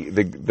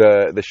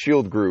 the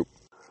shield group.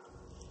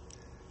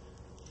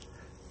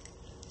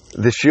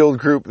 The shield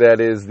group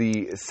that is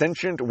the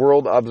Sentient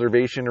World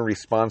Observation and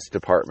Response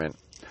Department.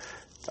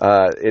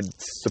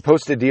 It's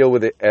supposed to deal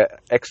with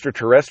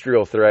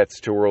extraterrestrial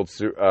threats to world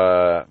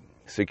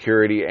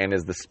security, and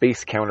is the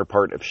space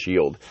counterpart of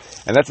SHIELD.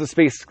 And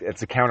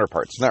it's a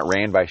counterpart. It's not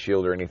ran by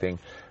SHIELD or anything.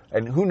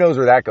 And who knows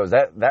where that goes?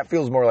 That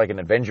feels more like an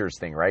Avengers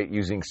thing, right?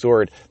 Using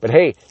sword. But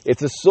hey,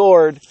 it's a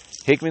sword.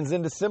 Hickman's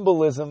into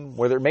symbolism,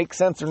 whether it makes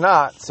sense or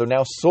not. So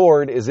now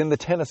sword is in the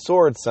Ten of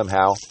Swords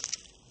somehow.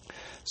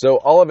 So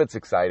all of it's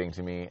exciting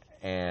to me.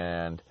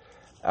 And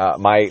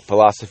my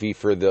philosophy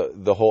for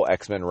the whole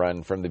X-Men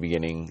run from the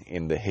beginning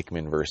in the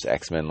Hickman-verse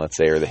X-Men, let's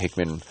say, or the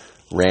Hickman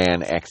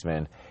ran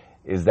X-Men,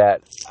 is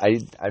that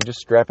I'm just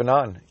strapping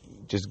on.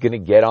 Just going to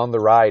get on the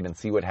ride and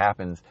see what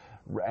happens.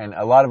 And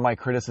a lot of my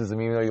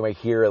criticism, even though you might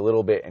hear a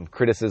little bit, and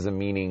criticism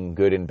meaning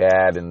good and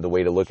bad and the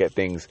way to look at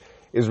things,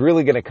 is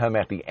really going to come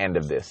at the end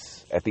of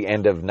this. At the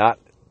end of not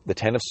the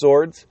Ten of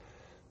Swords,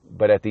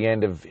 but at the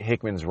end of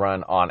Hickman's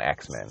run on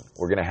X-Men.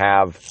 We're going to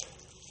have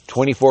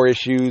 24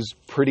 issues,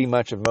 pretty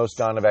much of most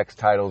Dawn of X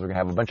titles. We're going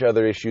to have a bunch of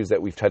other issues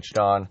that we've touched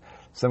on.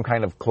 Some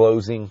kind of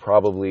closing,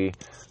 probably.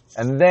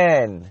 And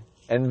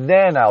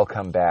then I'll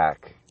come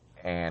back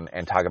and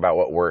talk about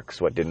what works,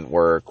 what didn't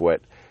work,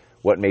 what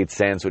made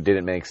sense, what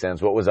didn't make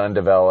sense, what was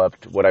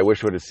undeveloped, what I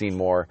wish would have seen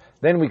more.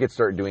 Then we could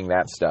start doing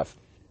that stuff.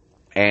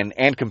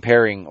 And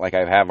comparing, like I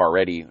have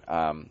already,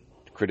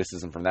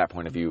 criticism from that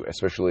point of view,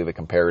 especially the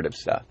comparative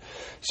stuff.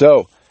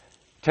 So,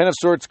 Ten of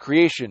Swords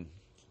creation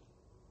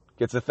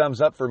gets a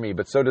thumbs up for me,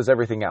 but so does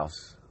everything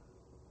else.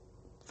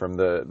 From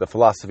the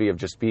philosophy of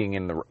just being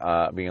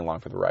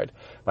along for the ride.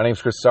 My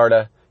name's Chris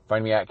Sarda.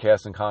 Find me at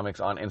Chaos and Comics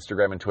on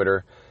Instagram and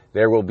Twitter.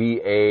 There will be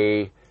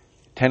a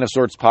Ten of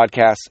Swords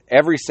podcast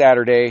every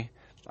Saturday.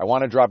 I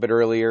want to drop it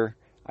earlier.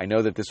 I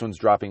know that this one's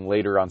dropping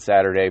later on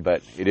Saturday,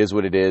 but it is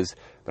what it is.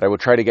 But I will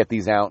try to get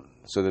these out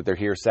so that they're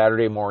here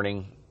Saturday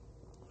morning,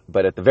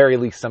 but at the very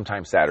least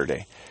sometime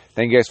Saturday.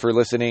 Thank you guys for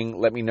listening.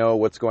 Let me know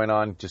what's going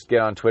on. Just get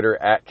on Twitter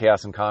at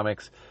Chaos and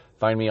Comics.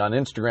 Find me on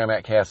Instagram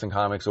at Chaos and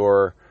Comics,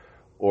 or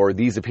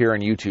these appear on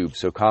YouTube.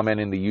 So comment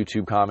in the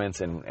YouTube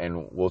comments,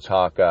 and we'll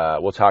talk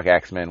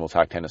X-Men, we'll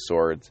talk Ten of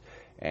Swords,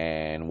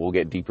 and we'll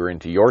get deeper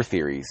into your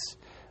theories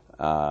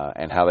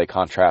and how they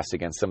contrast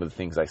against some of the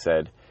things I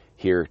said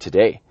here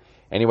today.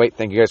 Anyway,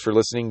 thank you guys for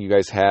listening. You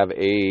guys have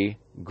a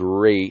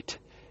great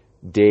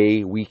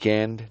day,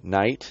 weekend,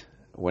 night,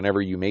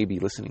 whenever you may be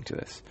listening to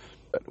this.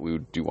 But I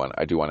do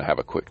want to have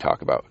a quick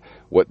talk about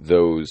what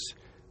those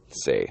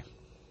say.